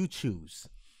right, you choose,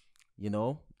 you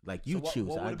know, like, you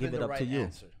choose. I give it up to you.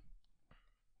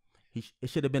 It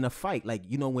should have been a fight, like,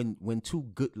 you know, when two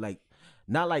good, like,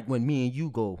 not like when me and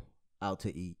you go out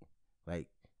to eat, like,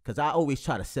 because I always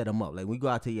try to set them up. Like, we go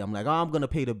out to eat, I'm like, oh, I'm gonna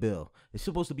pay the bill. It's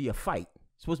supposed to be a fight.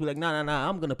 It's supposed to be like, nah,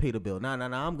 I'm gonna pay the bill. Nah,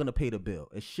 I'm gonna pay the bill.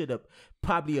 It should have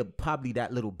probably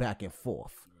that little back and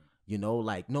forth. You know,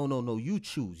 like, no, you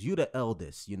choose. You the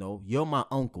eldest, you know. You're my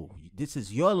uncle. This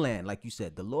is your land, like you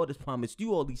said. The Lord has promised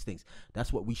you all these things.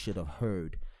 That's what we should have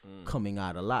heard coming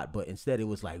out a lot. But instead it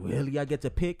was like, really, I get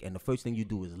to pick? And the first thing you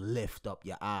do is lift up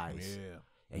your eyes. Yeah.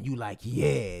 And you like, yeah,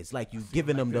 it's like you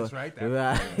giving them That's the right.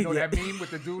 right. You know that meme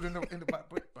with the dude in the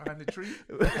behind the tree?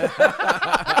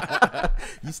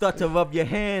 You start to rub your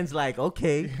hands like,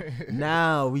 okay,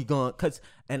 now we going,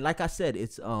 and like I said,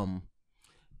 it's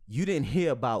you didn't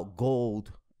hear about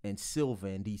gold and silver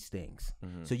and these things.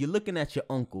 So you're looking at your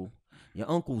uncle. Your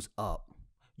uncle's up.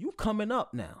 You coming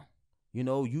up now. You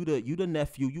know, you the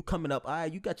nephew. You coming up. All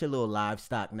right, you got your little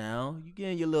livestock now. You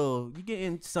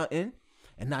getting something.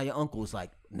 And now your uncle's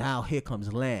like, now here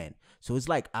comes land. So it's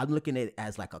like, I'm looking at it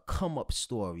as like a come up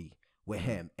story with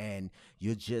him. And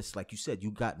you're just, like you said,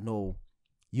 you're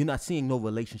not seeing no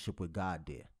relationship with God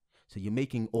there. So you're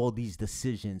making all these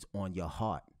decisions on your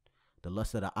heart. The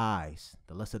lust of the eyes,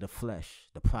 the lust of the flesh,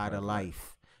 the pride of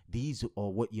life. These are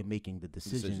what you're making the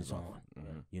decisions on,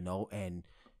 you know, and,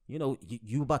 you know,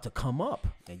 you about to come up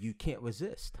and you can't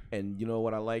resist. And you know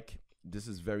what I like? This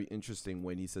is very interesting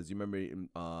when he says, you remember in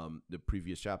the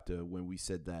previous chapter when we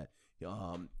said that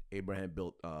Abraham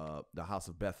built the house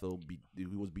of Bethel.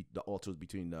 The altar was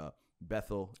between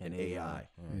Bethel and Ai.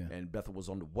 Yeah. And Bethel was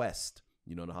on the west.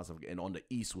 You know, the house of, and on the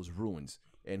east was ruins.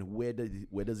 And where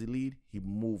does he lead? He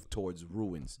moved towards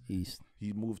ruins. East.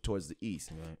 He moved towards the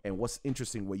east. Right. And what's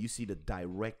interesting, where you see the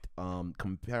direct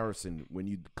comparison, when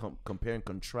you compare and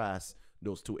contrast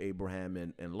those two, Abraham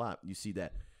and Lot, you see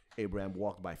that Abraham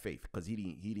walked by faith because he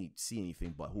didn't see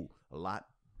anything but who? Lot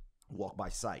walked by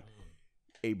sight.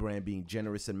 Abraham being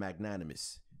generous and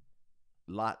magnanimous.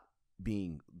 Lot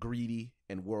being greedy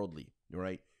and worldly,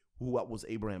 right? What was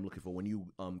Abraham looking for? When you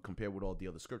compare with all the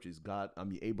other scriptures,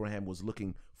 Abraham was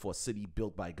looking for a city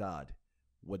built by God.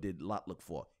 What did Lot look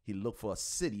for? He looked for a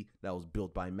city that was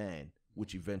built by man,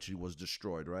 which eventually was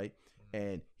destroyed, right?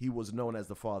 And he was known as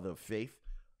the father of faith.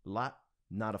 Lot,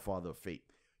 not a father of faith.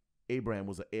 Abraham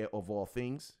was an heir of all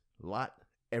things. Lot,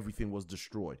 everything was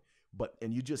destroyed.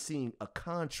 And you're just seeing a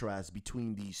contrast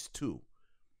between these two,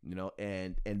 you know,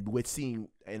 and we're seeing,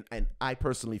 and I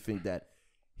personally think that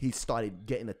he started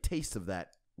getting a taste of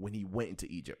that when he went into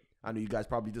Egypt. I know you guys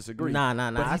probably disagree. Nah.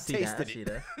 But I he see tasted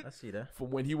that. it. I see that.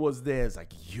 From when he was there, it's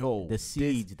like, yo, The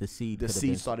seed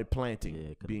started planting,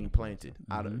 Yeah, being planted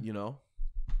out of, you know.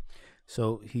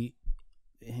 So he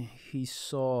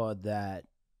saw that.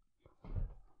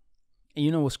 And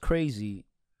you know what's crazy?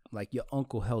 Like, your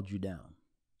uncle held you down,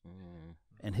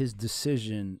 and his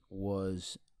decision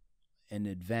was an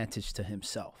advantage to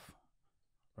himself,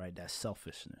 right? That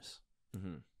selfishness.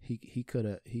 Mm-hmm. He could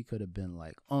have been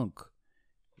like, Unc,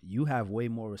 you have way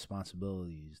more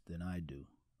responsibilities than I do,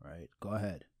 right? Go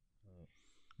ahead.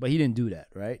 But he didn't do that,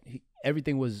 right?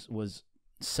 Everything was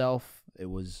self. It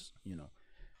was, you know,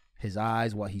 his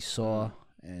eyes, what he saw,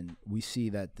 and we see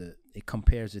that it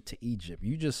compares it to Egypt.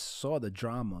 You just saw the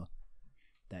drama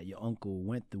that your uncle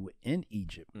went through in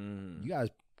Egypt. You guys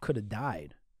could have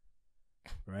died,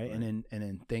 right? And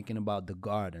then thinking about the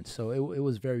garden. So it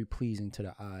was very pleasing to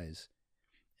the eyes.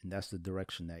 And that's the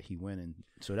direction that he went in.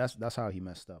 So that's how he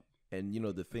messed up. And you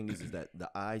know, the thing is that the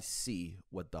eyes see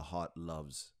what the heart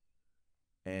loves.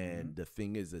 And the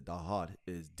thing is that the heart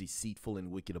is deceitful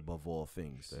and wicked above all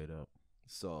things. Straight up.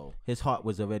 So His heart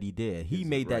was already there. He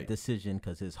made that decision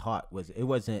because his heart was. It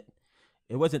wasn't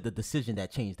the decision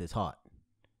that changed his heart.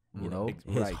 You know,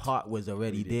 his heart was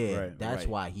already there. Right, That's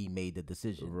why he made the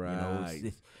decision. Right. You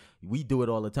know, we do it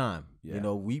all the time. Yeah. You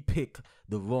know, we pick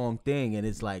the wrong thing, and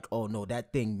it's like, oh no,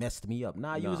 that thing messed me up.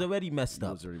 Nah, you was already messed up.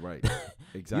 You was already right.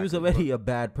 Exactly. You was already a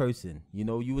bad person. You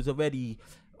know, you was already,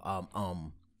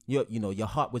 your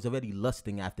heart was already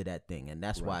lusting after that thing, and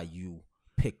that's why you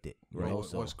picked it. You know?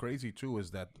 So What's crazy too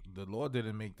is that the Lord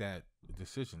didn't make that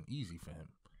decision easy for him.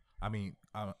 I mean,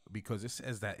 because it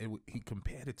says that he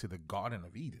compared it to the Garden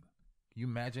of Eden. Can you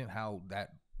imagine how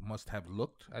that must have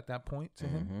looked at that point to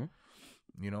him?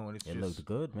 You know, and it looked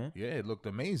good, man. Yeah, it looked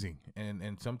amazing.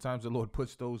 And sometimes the Lord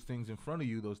puts those things in front of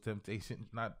you, those temptations,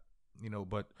 not, you know,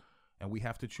 and we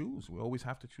have to choose. We always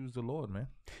have to choose the Lord, man.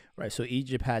 Right. So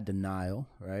Egypt had the Nile,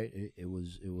 right? It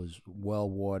was well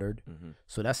watered.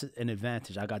 So that's an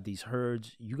advantage. I got these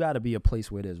herds. You got to be a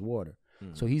place where there's water.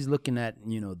 So he's looking at,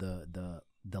 you know,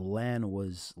 the land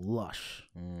was lush,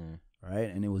 right?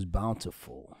 And it was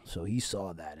bountiful. So he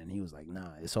saw that and he was like,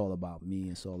 nah, it's all about me.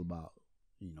 It's all about,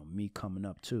 you know, me coming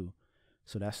up too.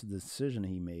 So that's the decision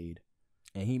he made.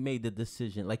 And he made the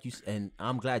decision, like you, and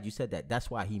I'm glad you said that. That's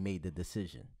why he made the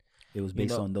decision. It was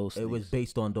based on those things. It was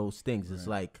based on those things. It's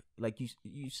like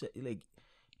you said, like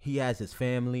he has his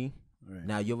family. Right.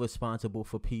 Now you're responsible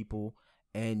for people.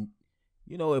 And,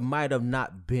 you know, it might have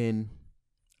not been,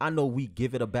 I know we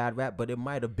give it a bad rap, but it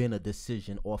might have been a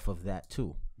decision off of that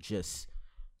too. Just,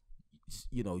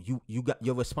 you know, you got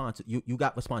your you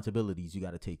got responsibilities you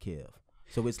got to take care of.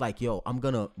 So it's like, yo, I'm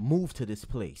going to move to this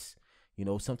place. You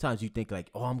know, sometimes you think like,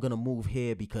 oh, I'm going to move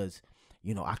here because,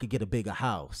 you know, I could get a bigger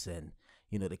house and,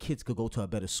 you know, the kids could go to a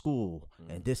better school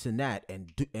and this and that.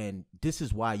 And this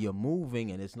is why you're moving.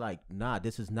 And it's like, nah,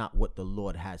 this is not what the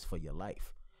Lord has for your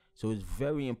life. So it's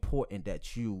very important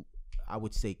that you, I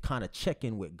would say, kind of check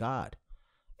in with God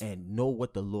and know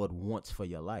what the Lord wants for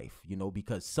your life, you know,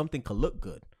 because something could look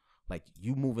good. Like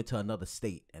you move into another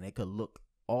state and it could look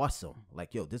awesome.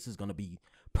 Like, yo, this is going to be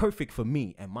perfect for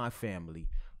me and my family.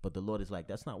 But the Lord is like,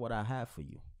 that's not what I have for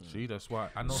you. See, that's why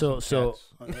I know So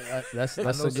that's I know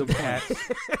a some good point. cats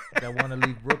that want to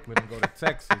leave Brooklyn and go to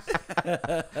Texas.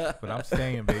 But I'm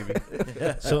staying, baby.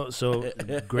 So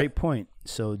great point.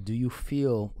 So do you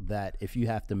feel that if you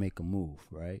have to make a move,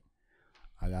 right?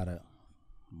 I got to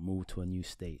move to a new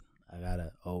state. I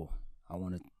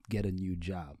want to get a new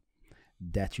job.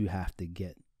 That you have to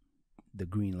get the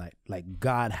green light. Like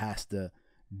God has to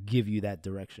give you that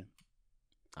direction.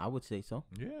 I would say so.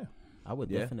 Yeah. I would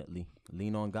definitely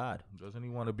lean on God. Doesn't he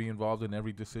want to be involved in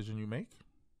every decision you make?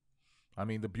 I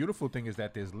mean, the beautiful thing is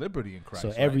that there's liberty in Christ. So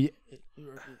right?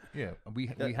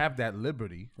 we have that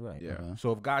liberty. Right. Yeah.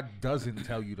 So if God doesn't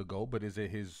tell you to go, but is it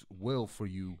His will for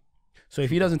you? So if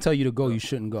he doesn't tell you to go, you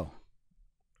shouldn't go.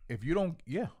 If you don't,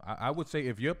 I would say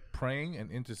if you're praying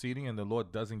and interceding and the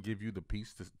Lord doesn't give you the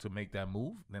peace to make that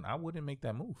move, then I wouldn't make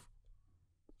that move.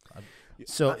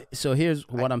 So here's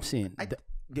what I'm seeing.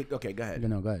 Okay, go ahead.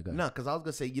 No, go ahead. No, because I was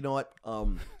gonna say, you know what?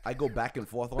 I go back and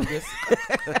forth on this.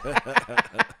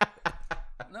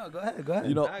 No, go ahead. Go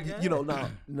ahead.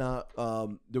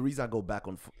 The reason I go back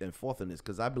and forth on this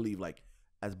because I believe, like,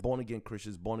 as born again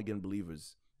Christians, born again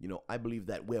believers, I believe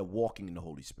that we're walking in the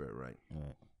Holy Spirit, right?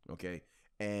 Okay,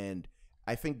 and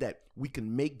I think that we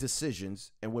can make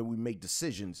decisions, and when we make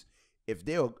decisions, if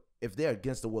they're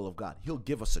against the will of God, He'll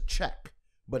give us a check.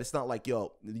 But it's not like,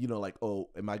 oh,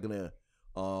 am I gonna?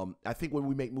 I think when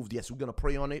we make moves, yes, we're gonna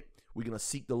pray on it. We're gonna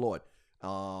seek the Lord.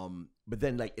 But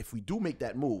then, like, if we do make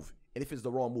that move, and if it's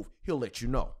the wrong move, He'll let you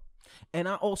know. And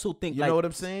I also think, you know what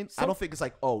I'm saying? I don't think it's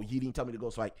like, oh, He didn't tell me to go,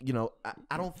 so I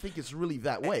don't think it's really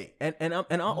that way. And I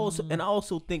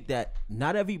also think that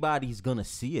not everybody's gonna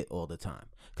see it all the time,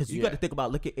 because you got to think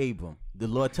about, look at Abram. The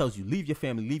Lord tells you, leave your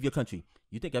family, leave your country.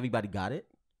 You think everybody got it?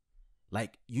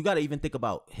 Like, you got to even think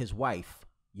about his wife.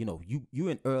 You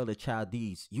in Ur the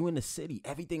Chaldees, you in the city,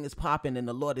 everything is popping, and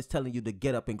the Lord is telling you to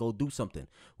get up and go do something.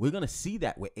 We're gonna see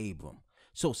that with Abram.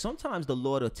 So sometimes the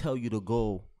Lord will tell you to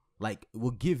go, like,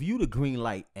 will give you the green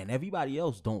light, and everybody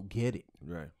else don't get it.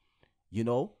 Right.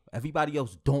 Everybody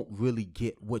else don't really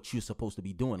get what you're supposed to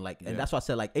be doing. Like, and that's why I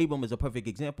said, like, Abram is a perfect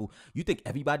example. You think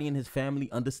everybody in his family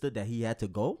understood that he had to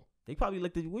go? They probably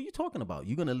looked at you, what are you talking about?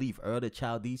 You're gonna leave Ur the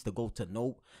Chaldees to go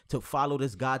to follow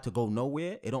this God to go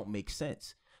nowhere? It don't make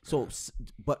sense. So,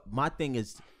 but my thing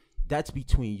is, that's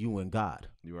between you and God.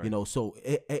 Right. So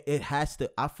it has to.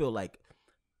 I feel like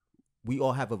we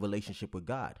all have a relationship with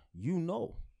God.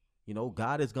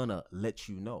 God is gonna let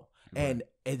you know, and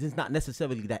it's not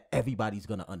necessarily that everybody's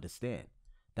gonna understand.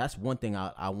 That's one thing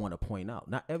I want to point out.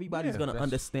 Not everybody's gonna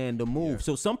understand the move. Yeah.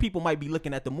 So some people might be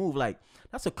looking at the move like,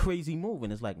 that's a crazy move,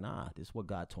 and it's like, nah, this is what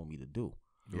God told me to do.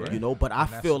 Right. But I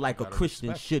feel like a gotta Christian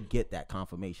respect. should get that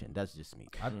confirmation. That's just me.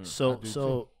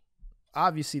 So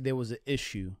obviously there was an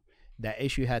issue. That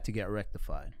issue had to get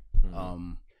rectified.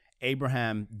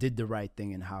 Abraham did the right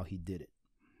thing in how he did it.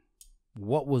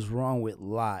 What was wrong with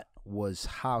Lot was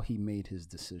how he made his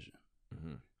decision.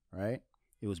 Right?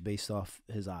 It was based off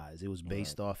his eyes. It was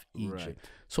based off Egypt. Right.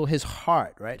 So his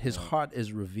heart, right? His heart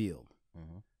is revealed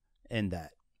in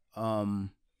that. And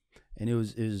it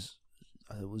was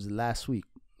last week,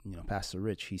 Pastor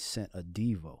Rich, he sent a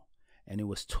Devo, and it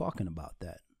was talking about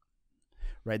that.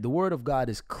 Right? The word of God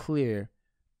is clear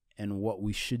in what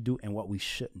we should do and what we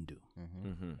shouldn't do,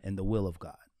 and the will of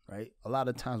God. Right? A lot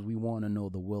of times we want to know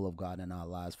the will of God in our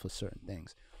lives for certain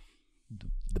things.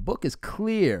 The book is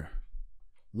clear.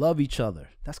 Love each other.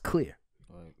 That's clear.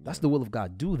 Right. That's the will of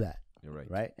God. Do that. You're right.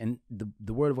 Right? And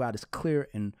the word of God is clear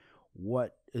in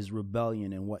what is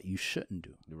rebellion and what you shouldn't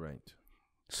do. You're right.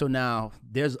 So now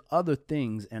there's other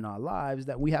things in our lives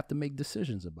that we have to make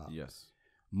decisions about. Yes.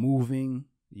 Moving,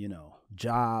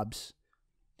 jobs,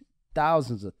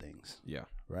 thousands of things. Yeah.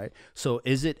 Right? So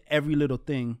is it every little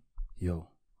thing,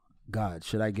 God,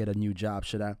 should I get a new job?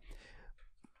 Should I?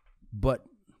 But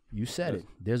you said it.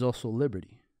 There's also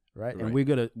liberty. Right? And we're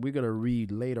gonna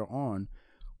read later on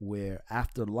where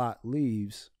after Lot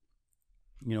leaves,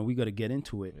 we gotta get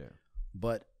into it. Yeah.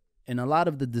 But in a lot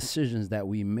of the decisions that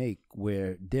we make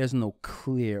where there's no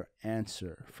clear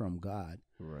answer from God,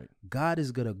 Right. God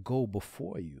is gonna go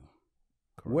before you.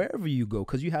 Wherever you go,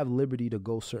 because you have liberty to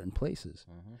go certain places.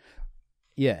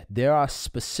 Yeah, there are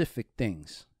specific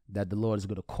things that the Lord is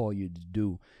gonna call you to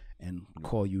do and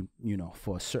call you,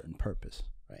 for a certain purpose.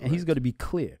 Right? And He's gonna be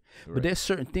clear. But there's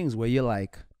certain things where you're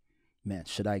like, man,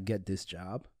 should I get this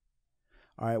job?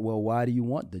 All right, well, why do you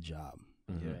want the job?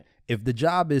 If the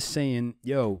job is saying,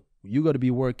 yo, you got to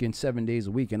be working 7 days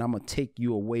a week and I'm going to take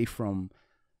you away from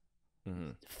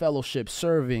fellowship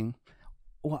serving,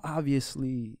 well,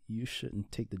 obviously you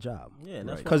shouldn't take the job. Yeah,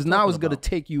 that's because now it's going to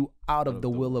take you out of the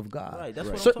will of God. Right, that's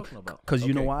what I'm talking about. Because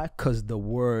you know why? Because the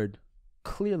word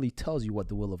clearly tells you what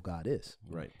the will of God is.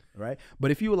 Right. Right?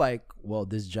 But if you were like, well,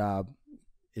 this job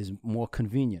is more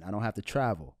convenient. I don't have to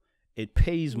travel. It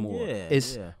pays more.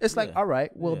 It's like, all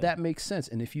right, well, that makes sense.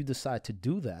 And if you decide to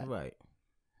do that,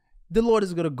 the Lord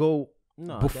is going to go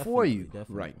before you.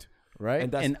 Definitely.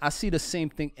 Right? And I see the same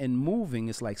thing in moving.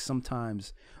 It's like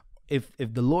sometimes if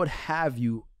the Lord have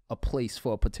you a place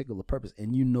for a particular purpose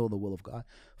and you know the will of God,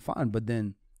 fine. But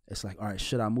then it's like, all right,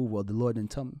 should I move? Well, the Lord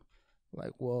didn't tell me.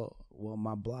 Like, well,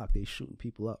 my block, they shooting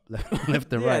people up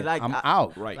left and Yeah, right. like I'm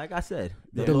out. Right. Like I said,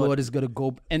 The Lord is gonna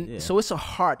go, and Yeah. so it's a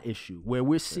heart issue where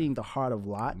we're seeing the heart of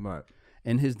Lot Right.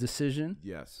 and his decision.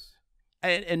 Yes.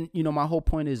 And my whole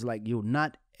point is like,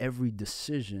 not every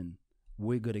decision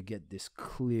we're gonna get this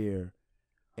clear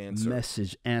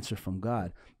answer from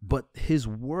God, but His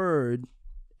word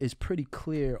is pretty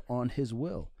clear on His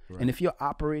will. Right. And if you're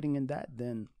operating in that,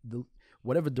 then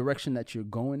whatever direction that you're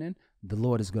going in, the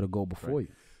Lord is gonna go before you.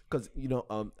 Because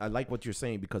I like what you're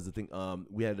saying, because the thing,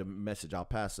 we had a message, our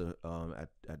pastor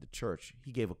at the church.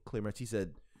 He gave a clear message. He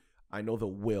said, "I know the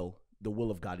will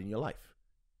of God in your life,"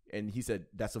 and he said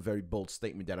that's a very bold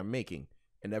statement that I'm making,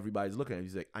 and everybody's looking at it.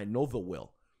 He's like, "I know the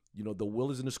will. The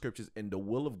will is in the scriptures, and the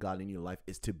will of God in your life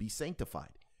is to be sanctified.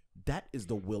 That is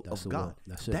the will of God. will.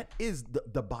 That's it. That is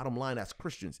the bottom line as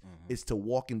Christians, is to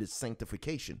walk in this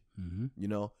sanctification.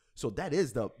 So that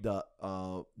is the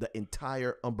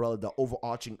entire umbrella, the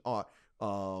overarching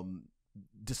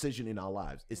decision in our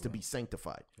lives is to be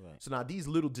sanctified. Right. So now these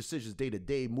little decisions, day to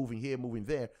day, moving here, moving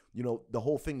there, the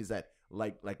whole thing is that,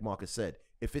 like Marcus said,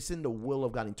 if it's in the will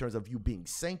of God in terms of you being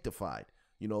sanctified,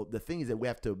 the thing is that we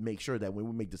have to make sure that when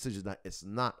we make decisions, that it's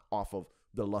not off of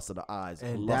the lust of the eyes,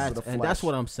 And lust of the flesh, and that's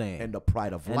what I'm saying. and the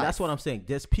pride of And life. that's what I'm saying.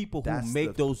 There's people who That's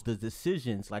make the- the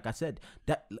decisions. Like I said,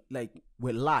 that like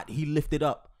with Lot, he lifted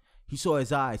up. He saw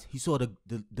his eyes. He saw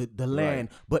the land,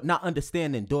 but not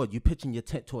understanding, dog, you pitching your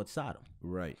tent towards Sodom.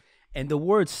 Right. And the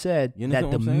word said You that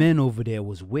understand the what I'm saying? men over there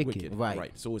was wicked. Wicked. Right.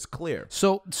 Right. So it's clear.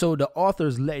 So the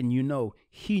author's letting you know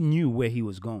he knew where he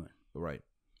was going. Right.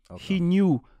 He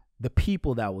knew the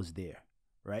people that was there,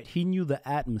 right? He knew the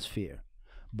atmosphere,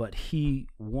 but he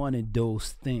wanted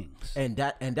those things. And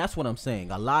that's what I'm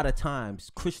saying. A lot of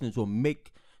times Christians will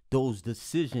make those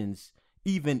decisions.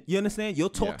 Even, you understand? You'll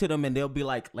talk Yeah. to them and they'll be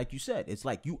like you said, it's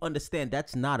like you understand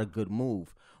that's not a good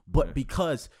move. But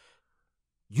because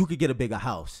you could get a bigger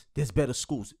house, there's better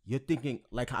schools, you're thinking,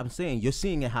 like I'm saying, you're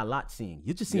seeing it how Lot's seeing.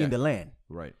 You're just seeing Yeah. the land.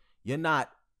 Right. You're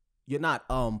not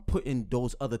putting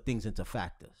those other things into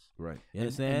factors. Right. You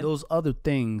understand? And those other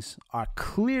things are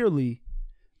clearly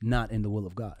not in the will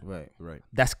of God. right. Right.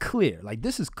 That's clear. Like,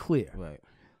 this is clear. Right.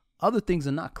 Other things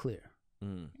are not clear.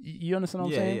 Mm. You understand what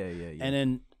I'm Yeah, saying? yeah. And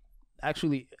then,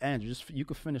 actually, Andrew, you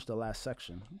could finish the last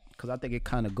section, because I think it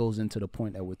kind of goes into the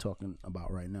point that we're talking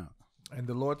about right now. And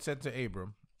the Lord said to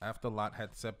Abram, after Lot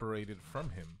had separated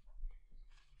from him,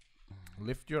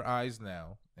 "Lift your eyes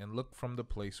now and look from the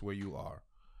place where you are,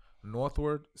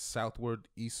 northward, southward,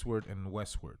 eastward, and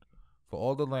westward. For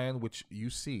all the land which you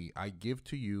see I give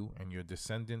to you and your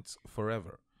descendants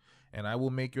forever. And I will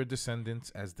make your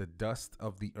descendants as the dust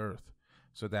of the earth,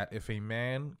 so that if a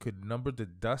man could number the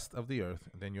dust of the earth,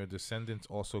 then your descendants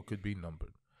also could be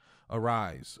numbered.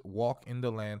 Arise, walk in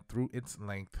the land through its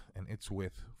length and its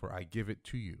width, for I give it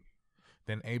to you."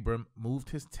 Then Abram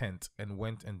moved his tent and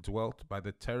went and dwelt by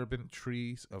the terebinth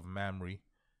trees of Mamre,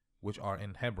 which are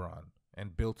in Hebron,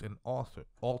 and built an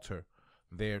altar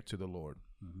there to the Lord.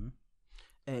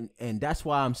 And that's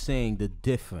why I'm saying the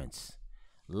difference.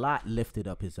 Lot lifted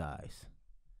up his eyes.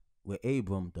 With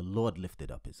Abram, the Lord lifted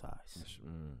up his eyes.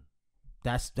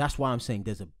 That's why I'm saying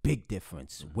there's a big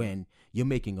difference when you're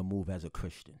making a move as a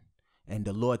Christian. And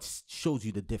the Lord shows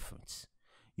you the difference.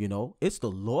 It's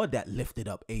the Lord that lifted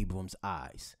up Abram's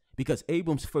eyes. Because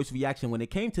Abram's first reaction when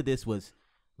it came to this was,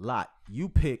 Lot, you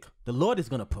pick, the Lord is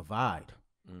going to provide.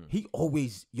 He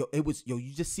always, you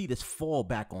just see this fall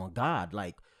back on God.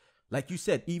 Like you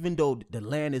said, even though the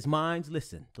land is mine,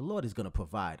 listen, the Lord is going to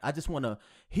provide. I just want to,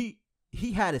 he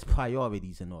had his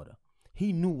priorities in order.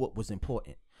 He knew what was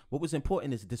important. What was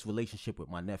important is this relationship with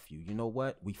my nephew. You know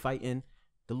what? We fighting.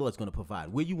 The Lord's going to provide.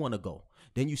 Where you want to go?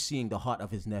 Then you seeing the heart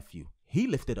of his nephew. He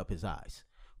lifted up his eyes.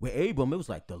 With Abram, it was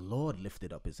like the Lord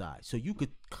lifted up his eyes. So you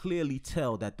could clearly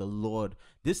tell that the Lord,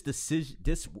 this decision,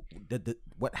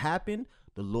 what happened,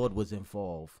 the Lord was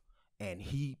involved and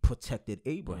he protected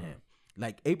Abraham.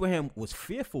 Like Abraham was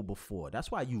fearful before.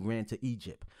 That's why you ran to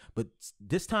Egypt. But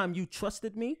this time you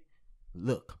trusted me.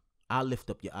 Look, I'll lift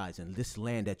up your eyes and this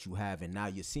land that you have, and now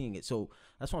you're seeing it. So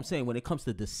that's what I'm saying. When it comes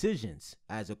to decisions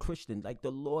as a Christian, like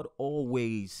the Lord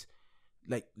always,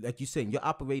 like you're saying, you're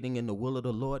operating in the will of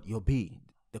the Lord, you'll be.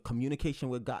 The communication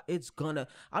with God,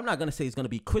 I'm not gonna say it's gonna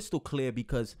be crystal clear,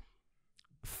 because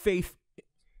faith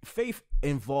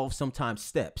involves sometimes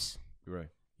steps. Right.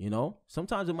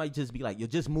 Sometimes it might just be like, you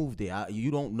just moved there.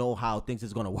 You don't know how things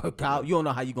is going to work out. You don't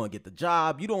know how you're going to get the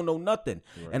job. You don't know nothing.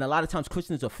 Right. And a lot of times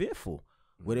Christians are fearful,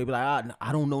 where they be like,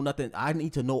 I don't know nothing. I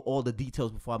need to know all the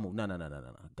details before I move. No.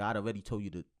 God already told you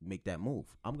to make that move.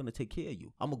 I'm going to take care of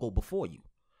you. I'm going to go before you.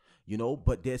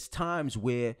 But there's times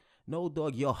where, no,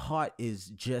 dog, your heart is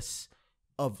just,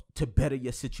 to better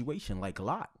your situation, like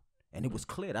Lot. And it was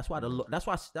clear. That's why that's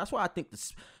why I think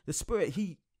the Spirit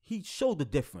he showed the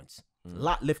difference.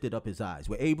 Lot lifted up his eyes.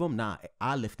 With Abram,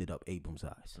 I lifted up Abram's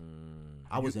eyes.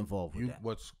 I was involved with that.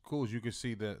 What's cool is you can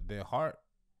see their heart,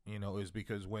 is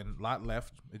because when Lot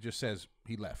left, it just says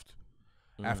he left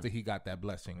after he got that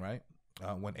blessing, right?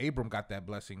 When Abram got that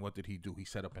blessing, what did he do? He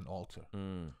set up an altar.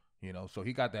 So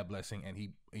he got that blessing, and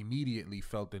he immediately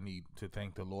felt the need to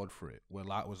thank the Lord for it. Where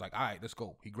Lot was like, all right, let's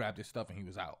go. He grabbed his stuff, and he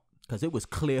was out. Because it was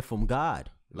clear from God.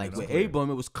 Like with clear.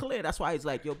 Abram, it was clear. That's why he's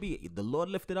like, yo, the Lord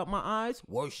lifted up my eyes,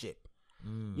 worship.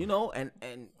 And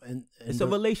it's a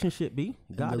relationship, B.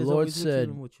 God the is Lord always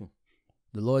said, with you.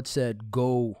 The Lord said,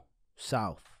 go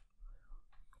south,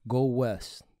 go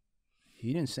west.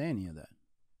 He didn't say any of that.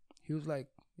 He was like,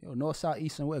 yo, north, south,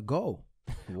 east, and west, go.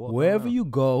 Wherever you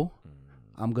go,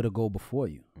 I'm going to go before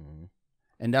you.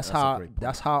 And that's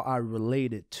how I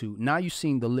relate it to, now you've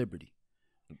seen the liberty,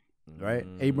 right?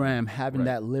 Abraham having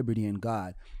that liberty in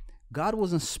God. God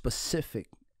wasn't specific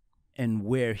in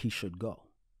where he should go.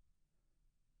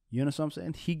 You understand what I'm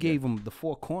saying? He gave him the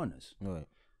four corners. Right.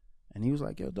 And he was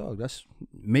like, yo, dog, let's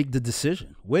make the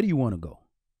decision. Where do you want to go?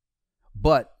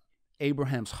 But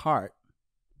Abraham's heart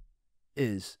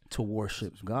is to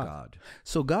worship God.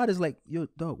 So God is like, yo,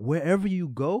 dog, wherever you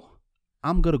go,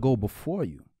 I'm going to go before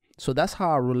you. So that's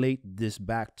how I relate this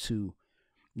back to,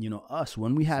 us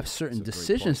when we have certain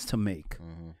decisions to make.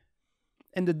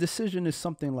 And the decision is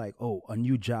something like, oh, a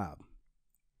new job.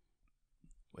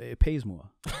 It pays more.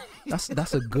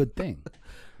 That's a good thing.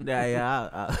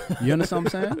 Yeah. You understand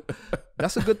what I'm saying?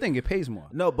 That's a good thing. It pays more.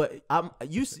 No, but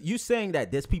you saying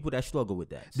that there's people that struggle with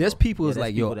that. So, there's people who's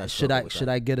like, people yo, should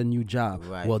I get a new job?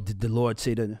 Right. Well, did the Lord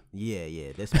say that?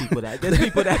 Yeah. There's people that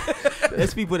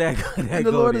and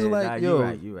the Lord is like, nah,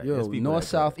 yo, you're right. yo, north,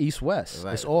 south, east, west.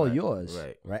 Right, it's all yours.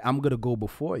 Right. I'm gonna go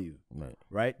before you.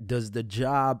 Right. Is the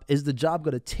job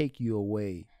gonna take you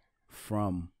away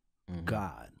from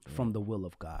God, from the will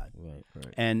of God? Right.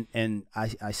 And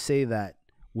I say that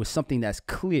with something that's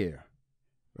clear,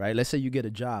 right? Let's say you get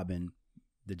a job and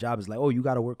the job is like, oh, you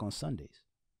got to work on Sundays.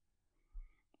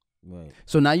 Right.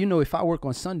 So now if I work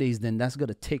on Sundays, then that's going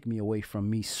to take me away from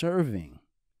me serving.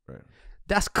 Right.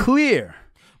 That's clear.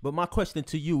 But my question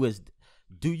to you is,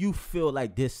 do you feel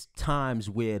like there's times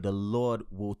where the Lord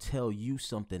will tell you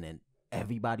something and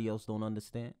everybody else don't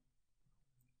understand?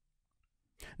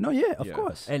 No, yeah, of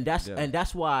course. And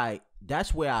that's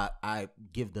where I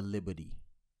give the liberty.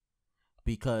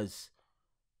 Because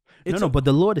but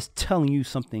the Lord is telling you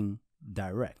something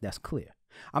direct. That's clear.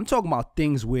 I'm talking about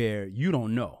things where you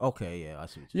don't know. Okay, yeah, I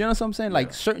see what you know what I'm saying? Yeah.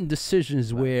 Like certain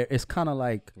decisions where it's kind of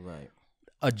like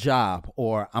a job,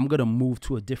 or I'm going to move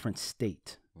to a different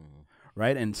state.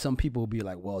 Right? And some people will be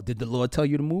like, well, did the Lord tell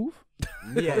you to move?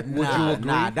 Yeah,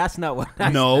 that's not what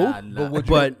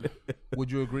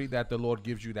would you agree that the Lord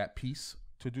gives you that peace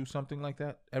to do something like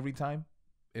that every time?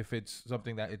 If it's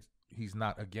something that he's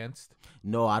not against?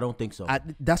 No, I don't think so.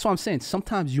 That's what I'm saying.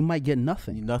 Sometimes you might get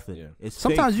nothing. Yeah.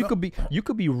 Sometimes you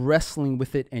could be wrestling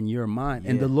with it in your mind,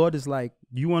 and the Lord is like,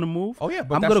 "You want to move? Oh yeah,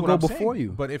 but I'm gonna go before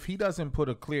you." But if He doesn't put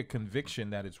a clear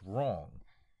conviction that it's wrong,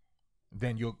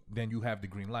 then you have the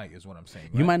green light. Is what I'm saying.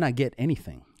 Right? You might not get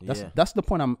anything. That's the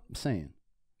point I'm saying.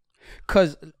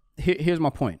 Because here's my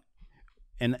point,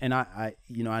 and I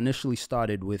initially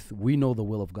started with, we know the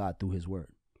will of God through His Word.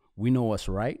 We know what's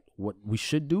right, what we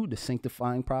should do, the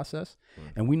sanctifying process,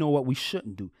 and we know what we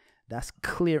shouldn't do. That's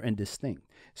clear and distinct.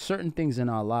 Certain things in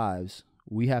our lives,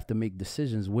 we have to make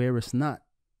decisions where it's not.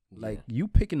 Like you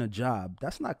picking a job,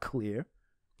 that's not clear.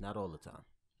 Not all the time.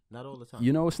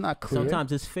 It's not clear.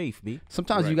 Sometimes it's faith, B.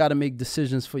 Sometimes you got to make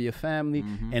decisions for your family.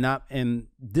 And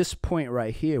this point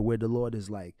right here where the Lord is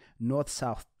like, north,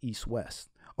 south, east, west.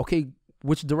 Okay,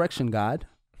 which direction, God?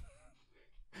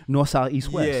 North, south,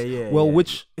 east, west.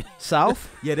 Which south?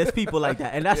 Yeah, there's people like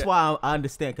that, and that's why I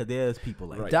understand, because there's people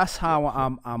like that. That's how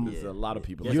I'm. There's a lot of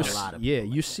people. There's a lot of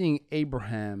people you're seeing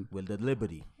Abraham with the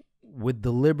liberty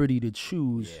to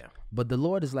choose. Yeah. But the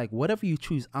Lord is like, whatever you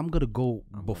choose, I'm gonna go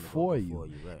before you.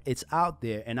 Right. It's out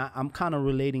there, and I'm kind of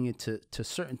relating it to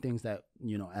certain things that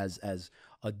as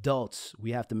adults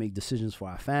we have to make decisions for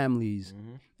our families,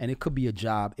 and it could be a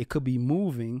job, it could be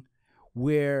moving,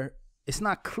 where it's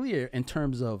not clear in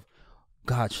terms of,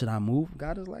 God, should I move?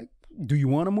 God is like, do you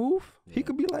want to move? Yeah. He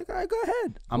could be like, all right, go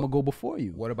ahead. I'm going to go before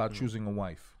you. What about choosing a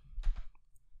wife?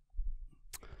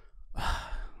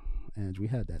 Ange, we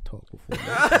had that talk before.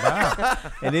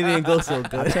 And it didn't go so I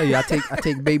good. tell you, I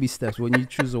take baby steps. When you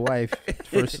choose a wife,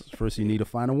 first you need to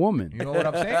find a woman. You know what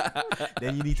I'm saying?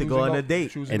 Then you need to go on a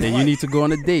date. And then you need to go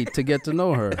on a date to get to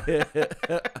know her.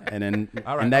 And then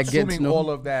All right, and that gets assuming all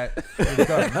of that is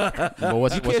done. But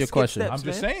what's can't your skip question? steps. I'm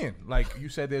just saying, like you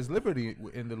said, there's liberty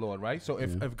in the Lord, right? So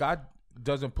if God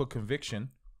doesn't put conviction,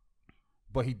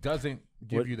 but He doesn't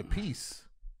give you the peace,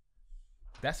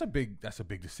 that's a big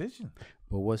decision.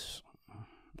 But what's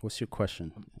your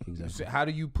question exactly? So how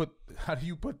do you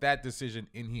put that decision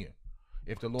in here?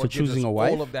 If the Lord To gives choosing us a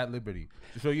wife? all of that liberty,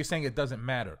 so you're saying it doesn't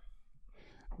matter?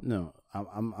 No,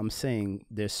 I'm saying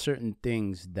there's certain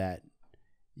things that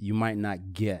you might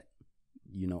not get,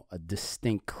 a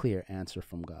distinct, clear answer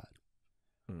from God.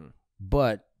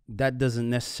 But that doesn't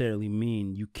necessarily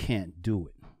mean you can't do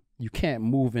it. You can't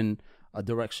move in a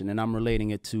direction, and I'm relating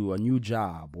it to a new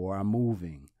job or I'm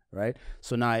moving, right?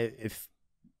 So now if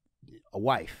a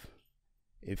wife,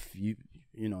 if we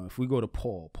go to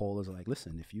Paul is like,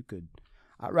 listen, if you could,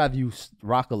 I'd rather you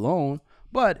rock alone,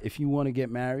 but if you want to get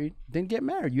married, then get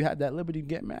married. You have that liberty to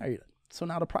get married. So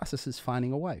now the process is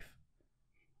finding a wife.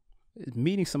 It's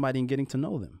meeting somebody and getting to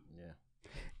know them. Yeah.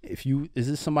 Is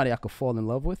this somebody I could fall in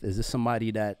love with? Is this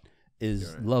somebody that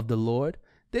is love the Lord?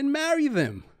 Then marry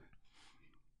them.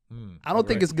 I don't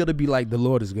think it's gonna be like the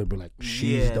Lord is gonna be like,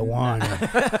 she's the one.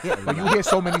 But you hear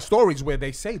so many stories where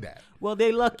they say that. Well,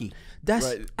 they lucky.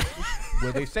 That's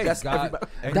Where they say That's God,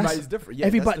 everybody's different. Yeah,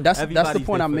 that's the everybody's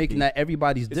point I'm different, making. B. That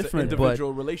everybody's it's different, an but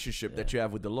individual relationship that you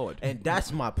have with the Lord. And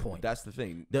that's my point. That's the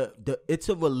thing. It's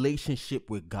a relationship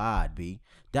with God, B.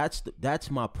 That's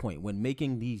my point. When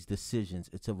making these decisions,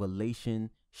 it's a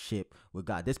relationship with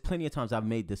God. There's plenty of times I've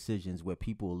made decisions where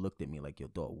people looked at me like, yo,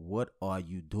 dog, what are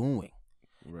you doing?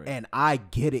 Right. And I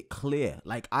get it clear.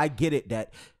 Like, I get it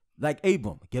that, like,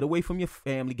 Abram, get away from your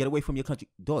family, get away from your country.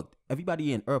 Dog,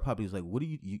 everybody in Earth probably was like, what are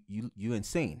you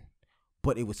insane?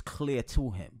 But it was clear to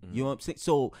him. You know what I'm saying?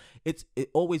 So it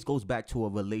always goes back to a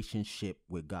relationship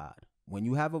with God. When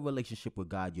you have a relationship with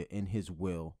God, you're in His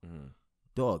will.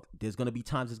 Dog, there's going to be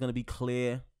times it's going to be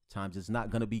clear, times it's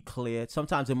not going to be clear.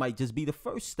 Sometimes it might just be the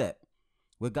first step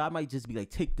where God might just be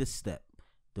like, take this step.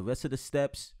 The rest of the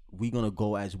steps, we're going to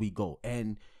go as we go.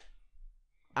 And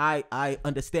I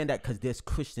understand that because there's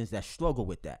Christians that struggle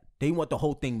with that. They want the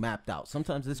whole thing mapped out.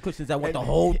 Sometimes there's Christians that want the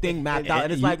whole thing mapped out.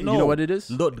 And it's like, no. You know what it is?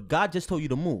 Look, God just told you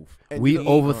to move. We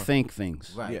overthink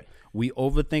things. Right. Yeah. We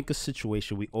overthink a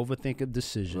situation. We overthink a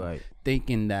decision, Right.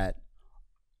 thinking that,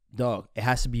 dog, it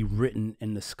has to be written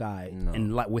in the sky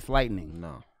and with lightning.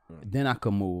 No. Then I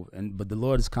can move. But the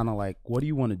Lord is kind of like, what do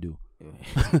you want to do?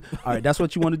 All right, that's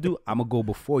what you want to do. I'm gonna go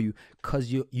before you,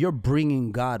 because you're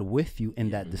bringing God with you in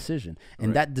that decision,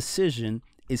 and that decision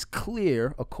is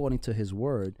clear according to His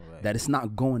word that it's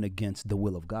not going against the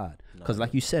will of God. Because,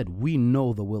 like you said, we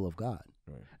know the will of God.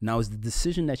 Now, is the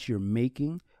decision that you're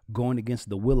making going against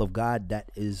the will of God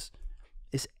that is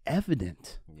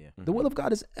evident? Yeah. The will of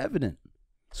God is evident.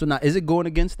 So now, is it going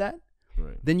against that?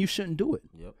 Right. Then you shouldn't do it.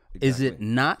 Yep. Is it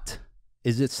not?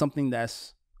 Is it something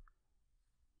that's,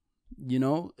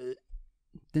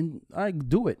 then all right,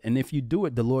 do it. And if you do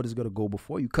it, the Lord is going to go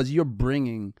before you, because you're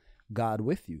bringing God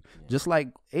with you. Just like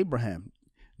Abraham,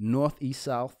 north, east,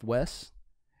 south, west,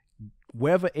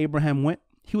 wherever Abraham went,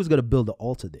 he was going to build an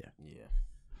altar there. Yeah.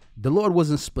 The Lord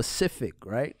wasn't specific,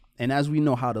 right? And as we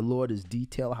know how the Lord is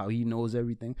detailed, how He knows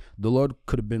everything, the Lord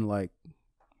could have been like,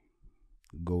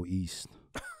 go east,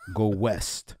 go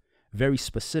west. Very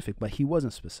specific, but He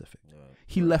wasn't specific.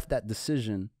 He left that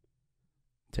decision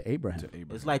to Abraham.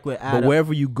 It's like with Adam. But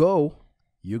wherever you go,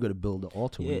 you're going to build the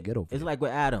altar when you get over It's there. like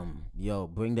with Adam. Yo,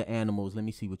 bring the animals. Let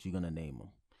me see what you're going to name them.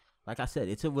 Like I said,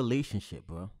 it's a relationship,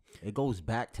 bro. It goes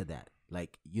back to that.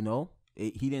 Like, he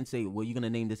didn't say, well, you're going to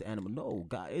name this animal. No,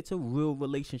 God, it's a real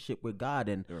relationship with God.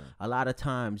 And a lot of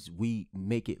times we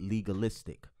make it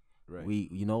legalistic. Right. We,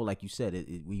 like you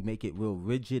said, we make it real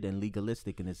rigid and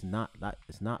legalistic, and it's not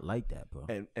like that, bro.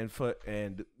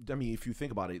 And I mean, if you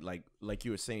think about it, like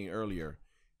you were saying earlier,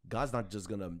 God's not just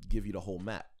gonna give you the whole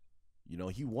map.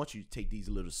 He wants you to take these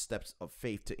little steps of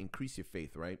faith to increase your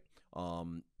faith, right?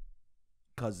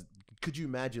 Because could you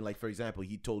imagine, like, for example,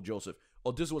 He told Joseph,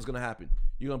 "Oh, this is what's gonna happen.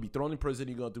 You're gonna be thrown in prison.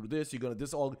 You're gonna do this. You're gonna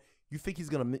this all." You think he's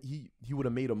gonna he would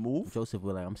have made a move? Joseph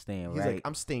was like, I'm staying He's right. like,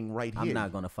 I'm staying right here. I'm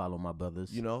not gonna follow my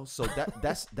brothers. So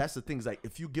that's the things, like,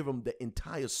 if you give him the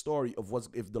entire story of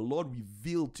if the Lord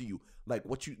revealed to you, like,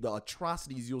 the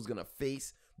atrocities you was gonna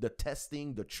face, the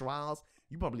testing, the trials,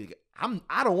 you probably like,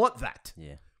 I don't want that.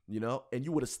 Yeah. And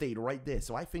you would have stayed right there.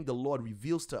 So I think the Lord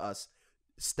reveals to us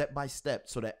step by step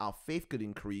so that our faith could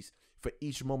increase, for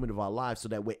each moment of our lives so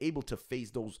that we're able to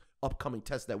face those upcoming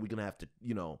tests that we're going to have to,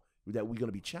 that we're going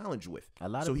to be challenged with.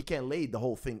 So he can't lay the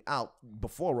whole thing out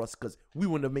before us because we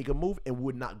wouldn't make a move and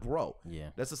would not grow. Yeah.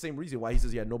 That's the same reason why he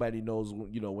says, nobody knows,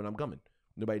 when I'm coming.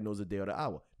 Nobody knows the day or the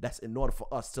hour. That's in order for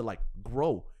us to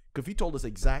grow. Because if he told us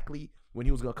exactly when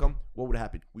he was going to come, what would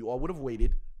happen? We all would have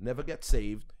waited, never get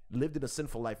saved, lived in a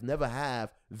sinful life, never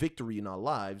have victory in our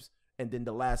lives, and then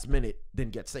the last minute then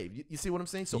get saved. You see what I'm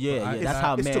saying? So that's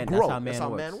how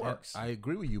man works. I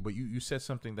agree with you, but you said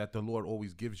something that the Lord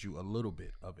always gives you a little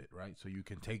bit of it, right? So you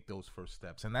can take those first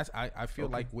steps. And that's I feel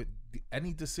like with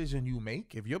any decision you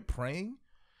make, if you're praying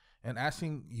and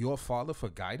asking your Father for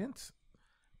guidance,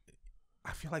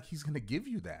 I feel like he's going to give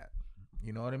you that.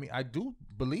 You know what I mean? I do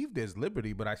believe there's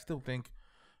liberty, but I still think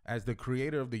as the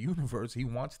creator of the universe, he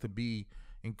wants to be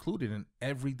included in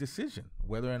every decision,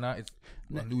 whether or not it's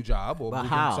a new job or moving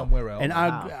somewhere else. And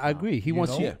I agree. He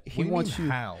wants you. He wants you.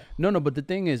 How? No, but the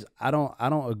thing is, I don't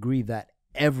agree that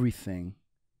everything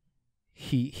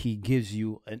he gives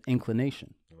you an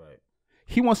inclination. Right.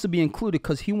 He wants to be included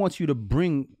because he wants you to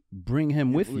bring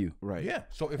him with you. Right. Yeah.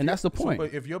 So and that's the point.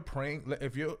 But if you're praying,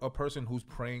 if you're a person who's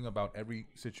praying about every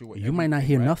situation, you might not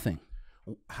hear nothing.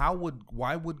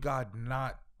 Why would God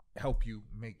not help you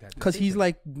make that decision? Because he's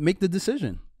like, make the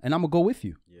decision and I'm gonna go with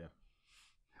you. Yeah.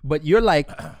 But you're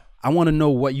like, I want to know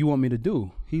what you want me to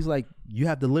do. He's like, you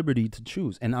have the liberty to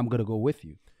choose and I'm gonna go with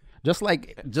you. Just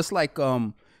like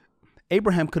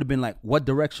Abraham could have been like, what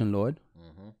direction, Lord?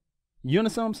 Mm-hmm. You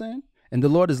understand what I'm saying? And the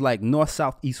Lord is like north,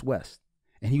 south, east, west.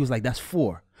 And he was like, that's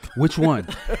 4. Which one?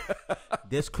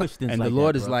 There's Christians and like the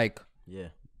Lord that, is bro. like, yeah,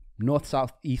 north,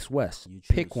 south, east, west. You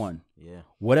Pick choose. one. Yeah.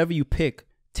 Whatever you pick,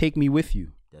 take me with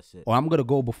you. That's it. Or I'm gonna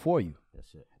go before you.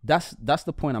 That's it. That's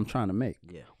the point I'm trying to make.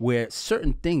 Yeah. Where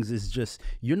certain things is just,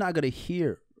 you're not gonna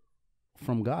hear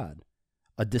from God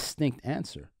a distinct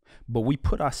answer. But we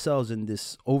put ourselves in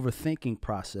this overthinking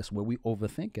process where we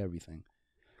overthink everything.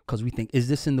 Because we think, is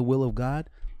this in the will of God?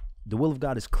 The will of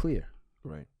God is clear.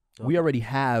 Right. We already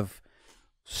have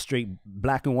straight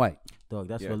black and white. Dog,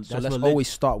 that's So let's always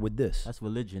start with this. That's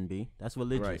religion, B. That's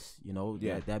religious. Right. You know,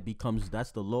 Yeah. that becomes,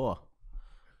 that's the law.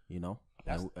 You know,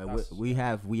 That's- we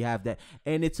have that,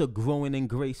 and it's a growing in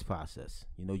grace process.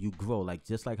 You know, you grow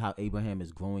just like how Abraham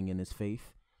is growing in his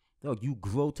faith. Dog, you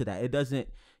grow to that. It doesn't,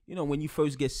 when you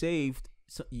first get saved,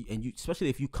 and you, especially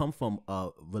if you come from a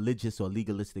religious or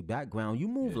legalistic background, you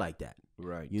move like that.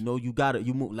 Right. You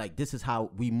move like, this is how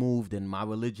we moved in my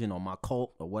religion or my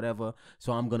cult or whatever.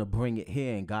 So I'm going to bring it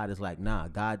here. And God is like, nah,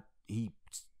 God, he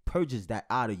purges that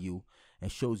out of you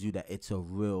and shows you that it's a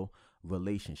real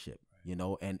relationship,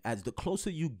 and as the closer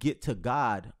you get to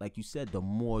God, like you said, the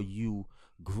more you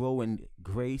grow in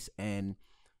grace and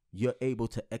you're able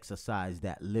to exercise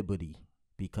that liberty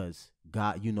because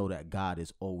God, that God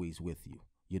is always with you,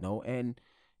 and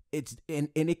it's, and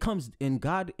it comes in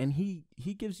God, and he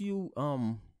gives you,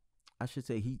 I should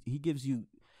say he gives you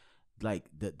like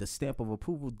the stamp of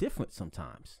approval different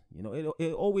sometimes.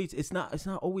 It always, it's not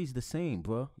always the same,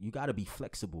 bro. You got to be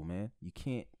flexible, man. You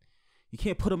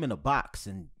can't put them in a box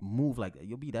and move like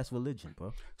that. That's religion,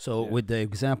 bro. So with the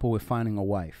example with finding a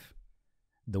wife,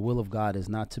 the will of God is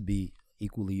not to be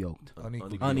equally yoked.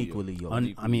 Unequally yoked.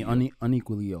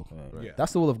 Unequally yoked. Right. Yeah.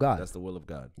 That's the will of God. That's the will of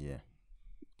God. Yeah.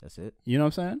 That's it. You know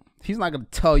what I'm saying? He's not going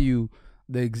to tell you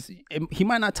he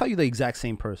might not tell you the exact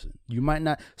same person. You might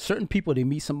not. Certain people, they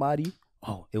meet somebody,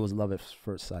 it was love at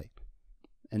first sight.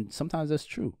 And sometimes that's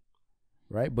true,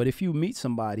 right? But if you meet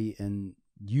somebody and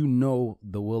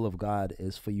the will of God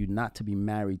is for you not to be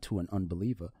married to an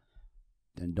unbeliever,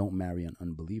 then don't marry an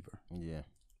unbeliever. Yeah.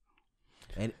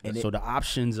 And so the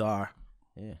options are,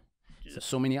 there's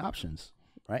so many options,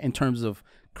 right? In terms of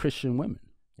Christian women.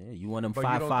 Yeah, you want them But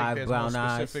you don't 5'5" think there's brown no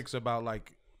eyes. specifics about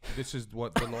like, this is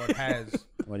what the Lord has.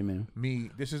 What do you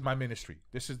mean? This is my ministry.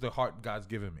 This is the heart God's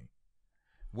given me.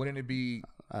 Wouldn't it be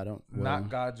not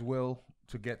God's will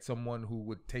to get someone who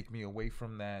would take me away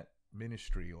from that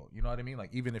ministry, or you know what I mean?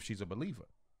 Like, even if she's a believer,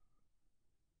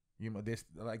 there's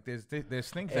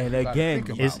things that And you gotta again,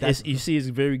 think it's, about. you see, it's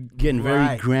getting very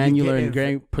Right. granular You're and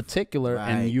very particular, Right.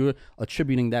 and you're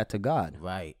attributing that to God.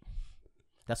 Right.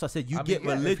 That's why I said you I get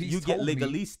mean, if he's you get told me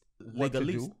what to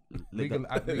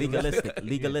legalistic.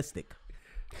 Legalistic.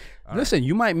 Listen,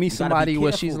 you might meet You gotta be somebody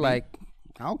where careful, she's B. like,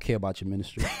 I don't care about your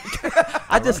ministry,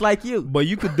 I just like you. but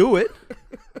you could do it.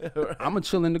 I'm gonna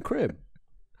chill in the crib,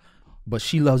 but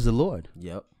she loves the Lord.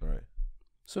 Yep. Right.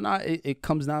 So now it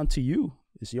comes down to you.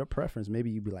 It's your preference. Maybe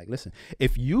you'd be like, listen,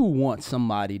 if you want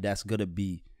somebody that's gonna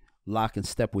be lock and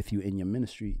step with you in your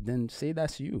ministry, then say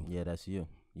that's you. Yeah, that's you.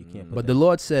 You can't. Put But that- the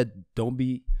Lord said, don't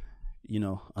be,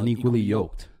 unequally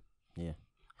yoked. Yeah.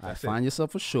 That's find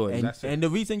yourself a shorty. And, That's it. and the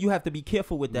reason you have to be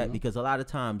careful with that, Mhm. because a lot of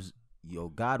times,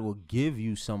 God will give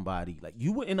you somebody like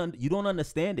you don't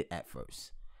understand it at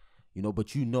first,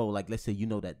 but like let's say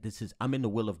that I'm in the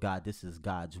will of God. This is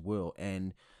God's will,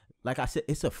 and like I said,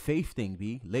 it's a faith thing.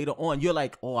 B. Later on, you're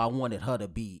like, oh, I wanted her to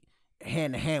be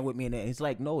hand to hand with me, and it's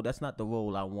like, no, that's not the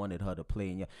role I wanted her to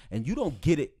play. And you don't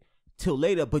get it till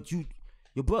later, but you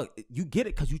get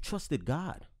it because you trusted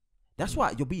God. That's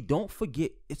why don't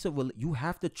forget, you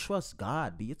have to trust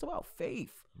God, B. It's about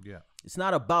faith. Yeah. It's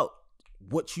not about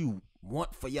what you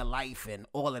want for your life and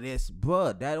all of this,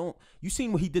 bruh. You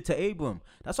seen what he did to Abram.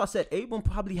 That's why I said Abram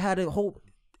probably had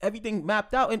everything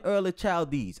mapped out in early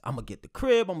child deeds. I'm gonna get the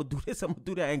crib, I'm gonna do this, I'm gonna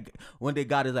do that. And one day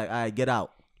God is like, all right, get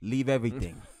out, leave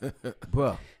everything.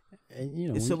 Bruh.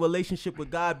 And, It's a relationship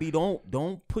with God, B.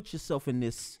 Don't put yourself in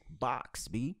this box,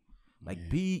 B.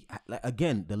 Be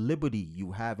again, the liberty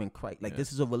you have in Christ.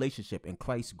 This is a relationship, and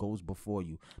Christ goes before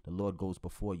you. The Lord goes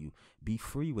before you. Be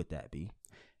free with that, B.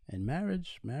 And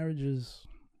marriage is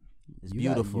It's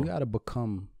beautiful. You got to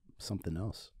become something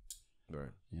else. Right.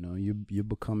 You're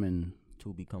becoming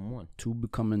Two become one.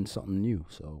 becoming something new.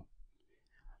 So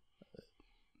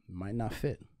it might not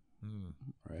fit,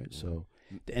 right? So,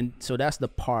 and so that's the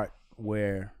part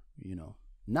where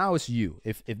now it's you.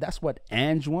 If that's what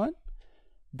Ange want,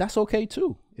 that's okay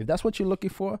too. If that's what you're looking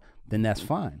for, then that's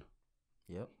fine.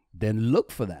 Yep. Then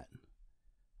look for that.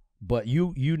 But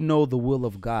you know the will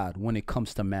of God when it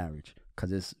comes to marriage,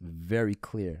 because it's very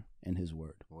clear in His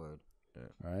Word.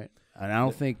 Right? And I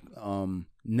don't think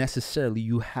necessarily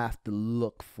you have to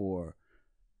look for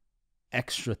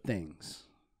extra things.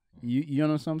 You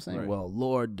know what I'm saying? Right. Well,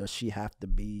 Lord, does she have to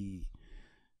be,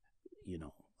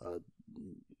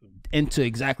 into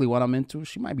exactly what I'm into?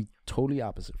 She might be totally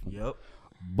opposite from me. Yep.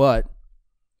 But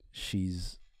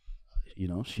she's a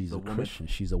woman. Christian.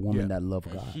 She's a woman that loves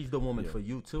And God. she's the woman for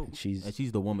you too. And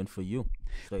she's the woman for you.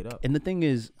 Straight up. And the thing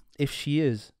is, if she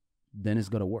is, then it's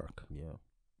gonna work. Yeah.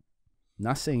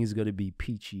 Not saying it's gonna be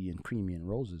peachy and creamy and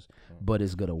roses, but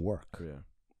it's gonna work.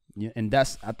 Yeah. And I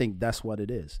think that's what it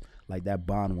is. Like, that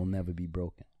bond will never be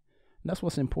broken. And that's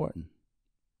what's important.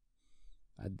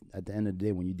 At the end of the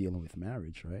day, when you're dealing with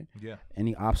marriage, right? Yeah.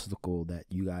 Any obstacle that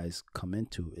you guys come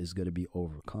into is gonna be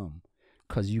overcome,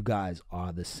 because you guys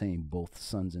are the same, both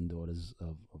sons and daughters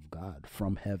of God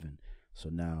from heaven. So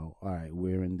now, all right,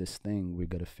 we're in this thing. We're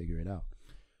gonna figure it out.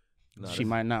 She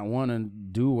might not want to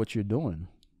do what you're doing,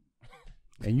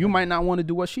 and you might not want to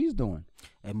do what she's doing.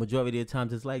 And majority of the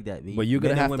times it's like that. But you're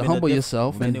gonna have to humble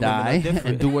yourself and die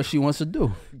and do what she wants to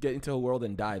do. Get into a world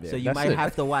and die there. So you That's might it.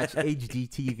 have to watch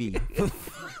HGTV.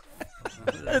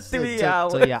 3 Till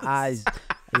hours.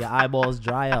 your eyeballs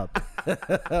dry up.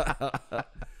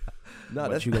 No,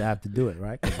 But you're gonna have to do it,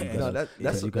 right? No,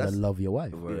 Because you gotta love your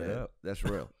wife. Yeah, that's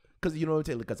real. Because you know what I'm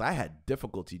saying? Because I had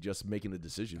difficulty just making the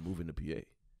decision moving to PA.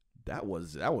 That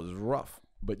was rough.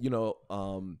 But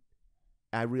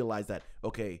I realized that,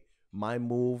 okay, my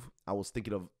move, I was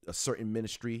thinking of a certain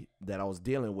ministry that I was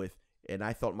dealing with, and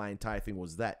I thought my entire thing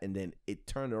was that. And then it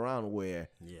turned around where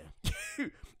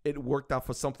it worked out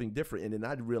for something different. And then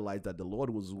I realized that the Lord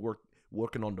was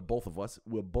working on the both of us.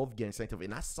 We're both getting sanctified.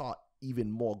 And I saw even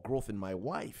more growth in my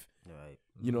wife. Right.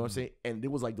 You know what I'm saying? And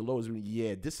it was like the Lord was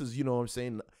really, this is, you know what I'm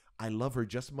saying? I love her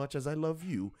just as much as I love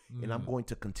you. And I'm going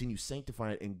to continue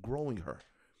sanctifying and growing her.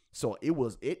 So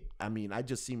I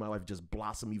just see my wife just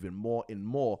blossom even more and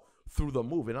more through the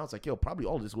move. And I was like, probably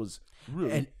all this was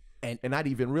really, and I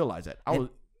didn't even realize that.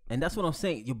 And that's what I'm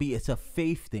saying. It's a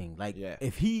faith thing. Like,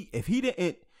 if he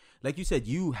didn't, like you said,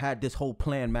 you had this whole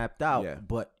plan mapped out,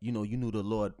 but you knew the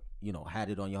Lord, had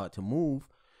it on your heart to move,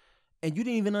 and you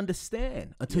didn't even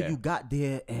understand until you got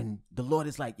there, and the Lord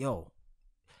is like,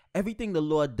 everything the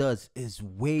Lord does is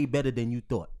way better than you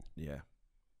thought. Yeah.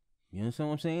 You understand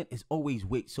what I'm saying? It's always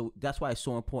so that's why it's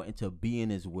so important to be in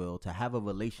His will, to have a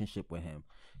relationship with Him.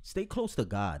 Stay close to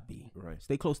God, B. Right.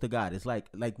 Stay close to God. It's like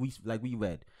we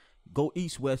read, go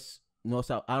east, west, north,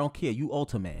 south. I don't care. You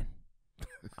altar man.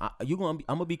 I'm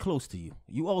gonna be close to you.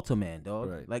 You altar man, dog.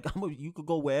 Right. Like you could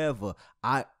go wherever.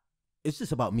 It's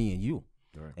just about me and you.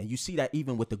 Right. And you see that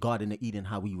even with the Garden of Eden,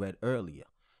 how we read earlier.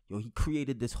 He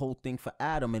created this whole thing for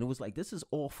Adam, and it was like, this is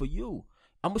all for you.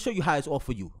 I'm gonna show you how it's all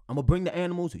for you. I'm gonna bring the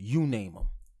animals. You name them.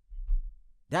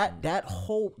 That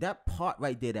part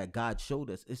right there that God showed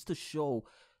us is to show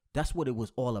that's what it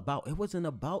was all about. It wasn't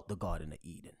about the Garden of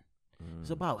Eden.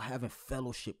 It's about having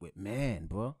fellowship with man,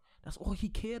 bro. That's all He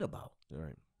cared about.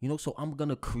 Right. So I'm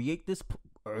gonna create this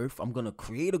earth. I'm gonna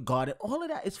create a garden. All of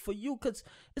that is for you, because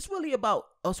it's really about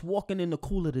us walking in the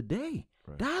cool of the day.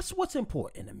 Right. That's what's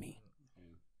important to me.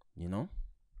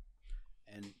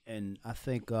 And I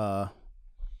think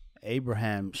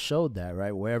Abraham showed that,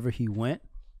 right? Wherever he went,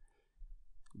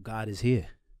 God is here.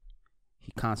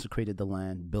 He consecrated the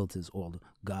land, built his altar.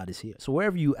 God is here. So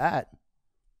wherever you at,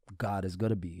 God is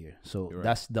going to be here. So Right.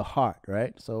 that's the heart,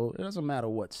 right? So it doesn't matter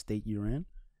what state you're in.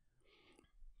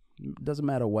 It doesn't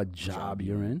matter what job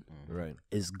you're in. Right.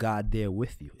 Is God there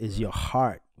with you? Is your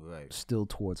heart Right. still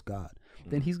towards God?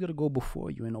 Then he's going to go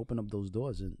before you and open up those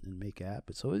doors and make it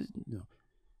happen. So,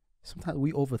 sometimes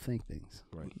we overthink things.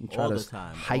 Right. And try All to the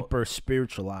time. hyper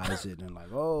spiritualize it and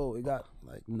like, oh, we got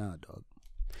like, nah, dog.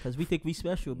 Because we think we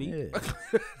special, B.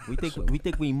 Yeah. We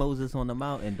think we Moses on the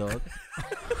mountain, dog.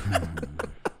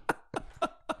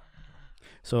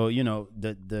 So,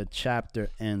 the chapter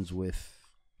ends with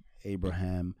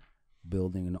Abraham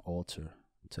building an altar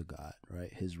to God,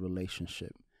 right? His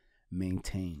relationship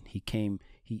maintained.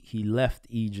 He left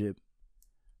Egypt,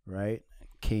 right?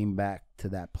 Came back to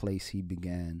that place he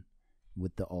began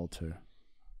with the altar.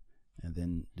 And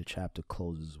then the chapter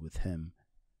closes with him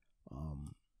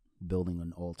building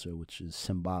an altar, which is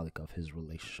symbolic of his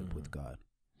relationship with God.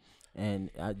 And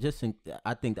I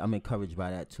think I'm encouraged by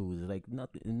that too. It's like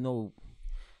nothing, no,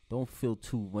 don't feel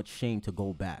too much shame to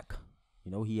go back.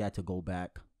 He had to go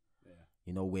back.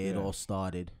 Yeah. Where it all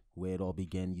started, where it all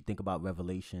began. You think about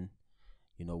Revelation,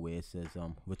 where it says,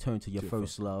 return to your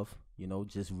first love.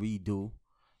 Just redo.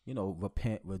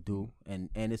 Repent, redo, and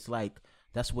it's like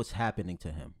that's what's happening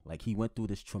to him. Like he went through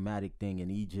this traumatic thing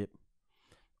in Egypt,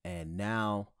 and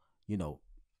now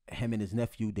him and his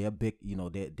nephew, they're big.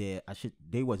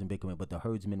 They wasn't bickering, but the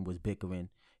herdsman was bickering.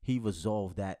 He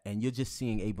resolved that, and you're just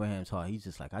seeing Abraham's heart. He's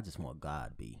just like, I just want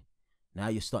God, B. Now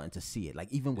you're starting to see it.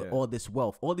 Like even with all this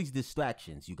wealth, all these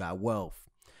distractions, you got wealth.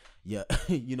 Yeah,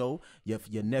 your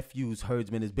nephew's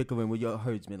herdsman is bickering with your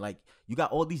herdsman. Like you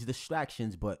got all these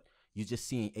distractions, but you're just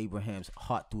seeing Abraham's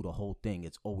heart through the whole thing.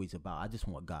 It's always about, I just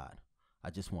want God. I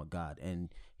just want God.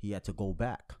 And he had to go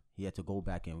back. He had to go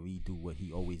back and redo what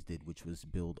he always did, which was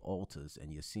build altars.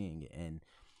 And you're seeing it. And,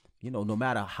 no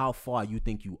matter how far you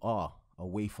think you are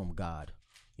away from God,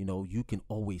 you can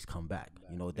always come back.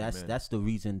 That's the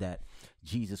reason that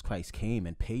Jesus Christ came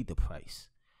and paid the price.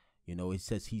 It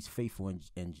says he's faithful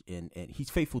and he's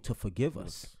faithful to forgive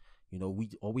us.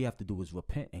 All we have to do is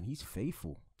repent, and he's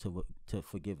faithful to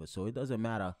forgive us. So it doesn't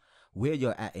matter where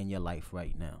you're at in your life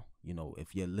right now.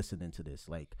 If you're listening to this,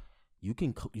 like you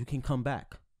can come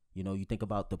back. You think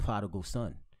about the prodigal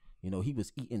son. He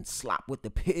was eating slop with the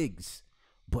pigs,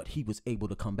 but he was able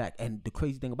to come back. And the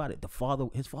crazy thing about it,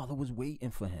 his father was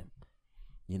waiting for him.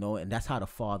 And that's how the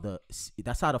father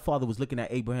was looking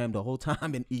at Abraham the whole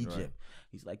time in Egypt. Right.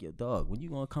 He's like, yo, dog, when you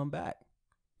gonna come back?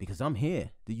 Because I'm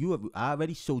here. I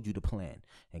already showed you the plan.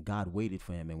 And God waited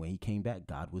for him. And when he came back,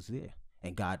 God was there.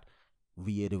 And God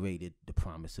reiterated the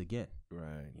promise again.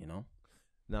 Right.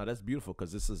 Now that's beautiful,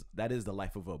 because that is the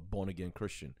life of a born again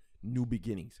Christian. New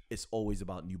beginnings. It's always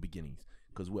about new beginnings,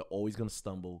 because we're always gonna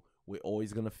stumble. We're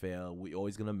always gonna fail. We're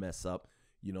always gonna mess up.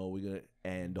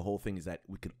 And the whole thing is that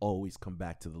we could always come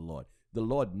back to the Lord. The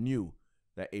Lord knew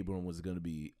that Abraham was gonna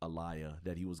be a liar,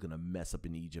 that he was gonna mess up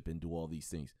in Egypt and do all these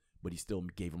things. But he still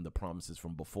gave him the promises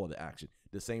from before the action.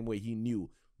 The same way he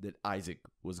knew that Isaac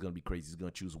was going to be crazy. He's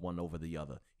going to choose one over the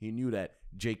other. He knew that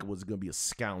Jacob was going to be a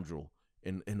scoundrel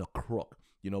and a crook,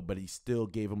 but he still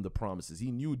gave him the promises. He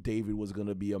knew David was going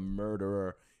to be a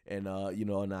murderer and,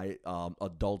 an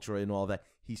adulterer and all that.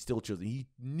 He still chose. He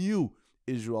knew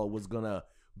Israel was going to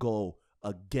go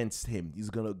against him. He's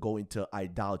going to go into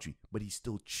idolatry, but he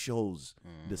still chose.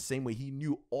 The same way he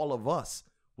knew all of us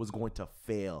was going to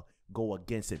fail, go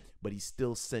against it, but he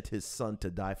still sent his son to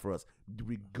die for us,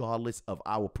 regardless of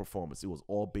our performance. It was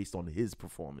all based on his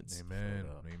performance. Amen.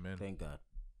 Amen. Thank God.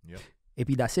 Yep. AP,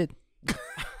 that's it.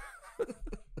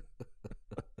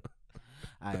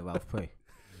 All right, Ralph, pray.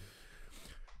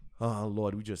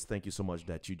 Lord, we just thank you so much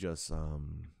that you just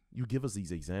you give us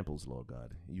these examples, Lord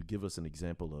God. You give us an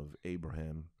example of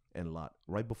Abraham and Lot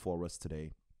right before us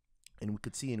today, and we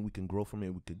could see and we can grow from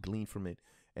it, we could glean from it,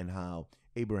 and how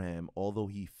Abraham, although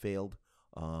he failed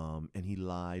and he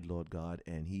lied, Lord God,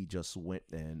 and he just went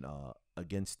and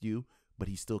against you, but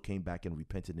he still came back and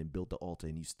repented and built the altar,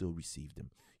 and you still received him.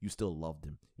 You still loved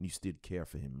him, and you still care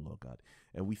for him, Lord God.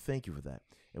 And we thank you for that.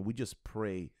 And we just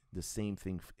pray the same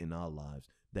thing in our lives,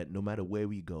 that no matter where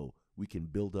we go, we can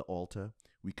build an altar,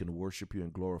 we can worship you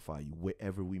and glorify you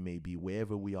wherever we may be,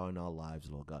 wherever we are in our lives,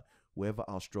 Lord God, wherever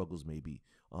our struggles may be,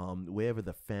 wherever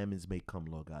the famines may come,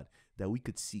 Lord God, that we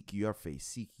could seek your face,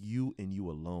 seek you and you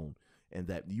alone, and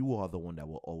that you are the one that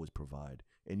will always provide,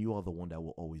 and you are the one that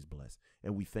will always bless.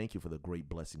 And we thank you for the great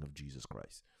blessing of Jesus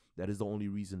Christ. That is the only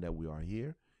reason that we are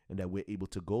here and that we're able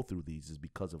to go through these, is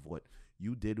because of what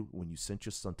you did when you sent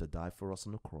your son to die for us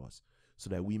on the cross, so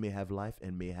that we may have life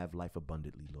and may have life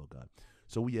abundantly, Lord God.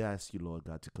 So we ask you, Lord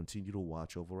God, to continue to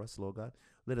watch over us, Lord God.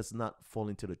 Let us not fall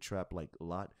into the trap like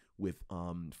Lot with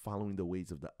following the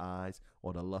ways of the eyes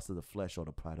or the lust of the flesh or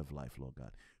the pride of life, Lord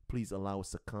God. Please allow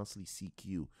us to constantly seek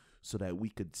you so that we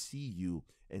could see you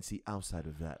and see outside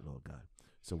of that, Lord God.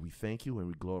 So we thank you and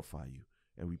we glorify you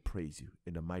and we praise you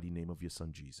in the mighty name of your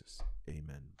son, Jesus.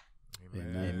 Amen.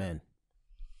 Amen. Amen.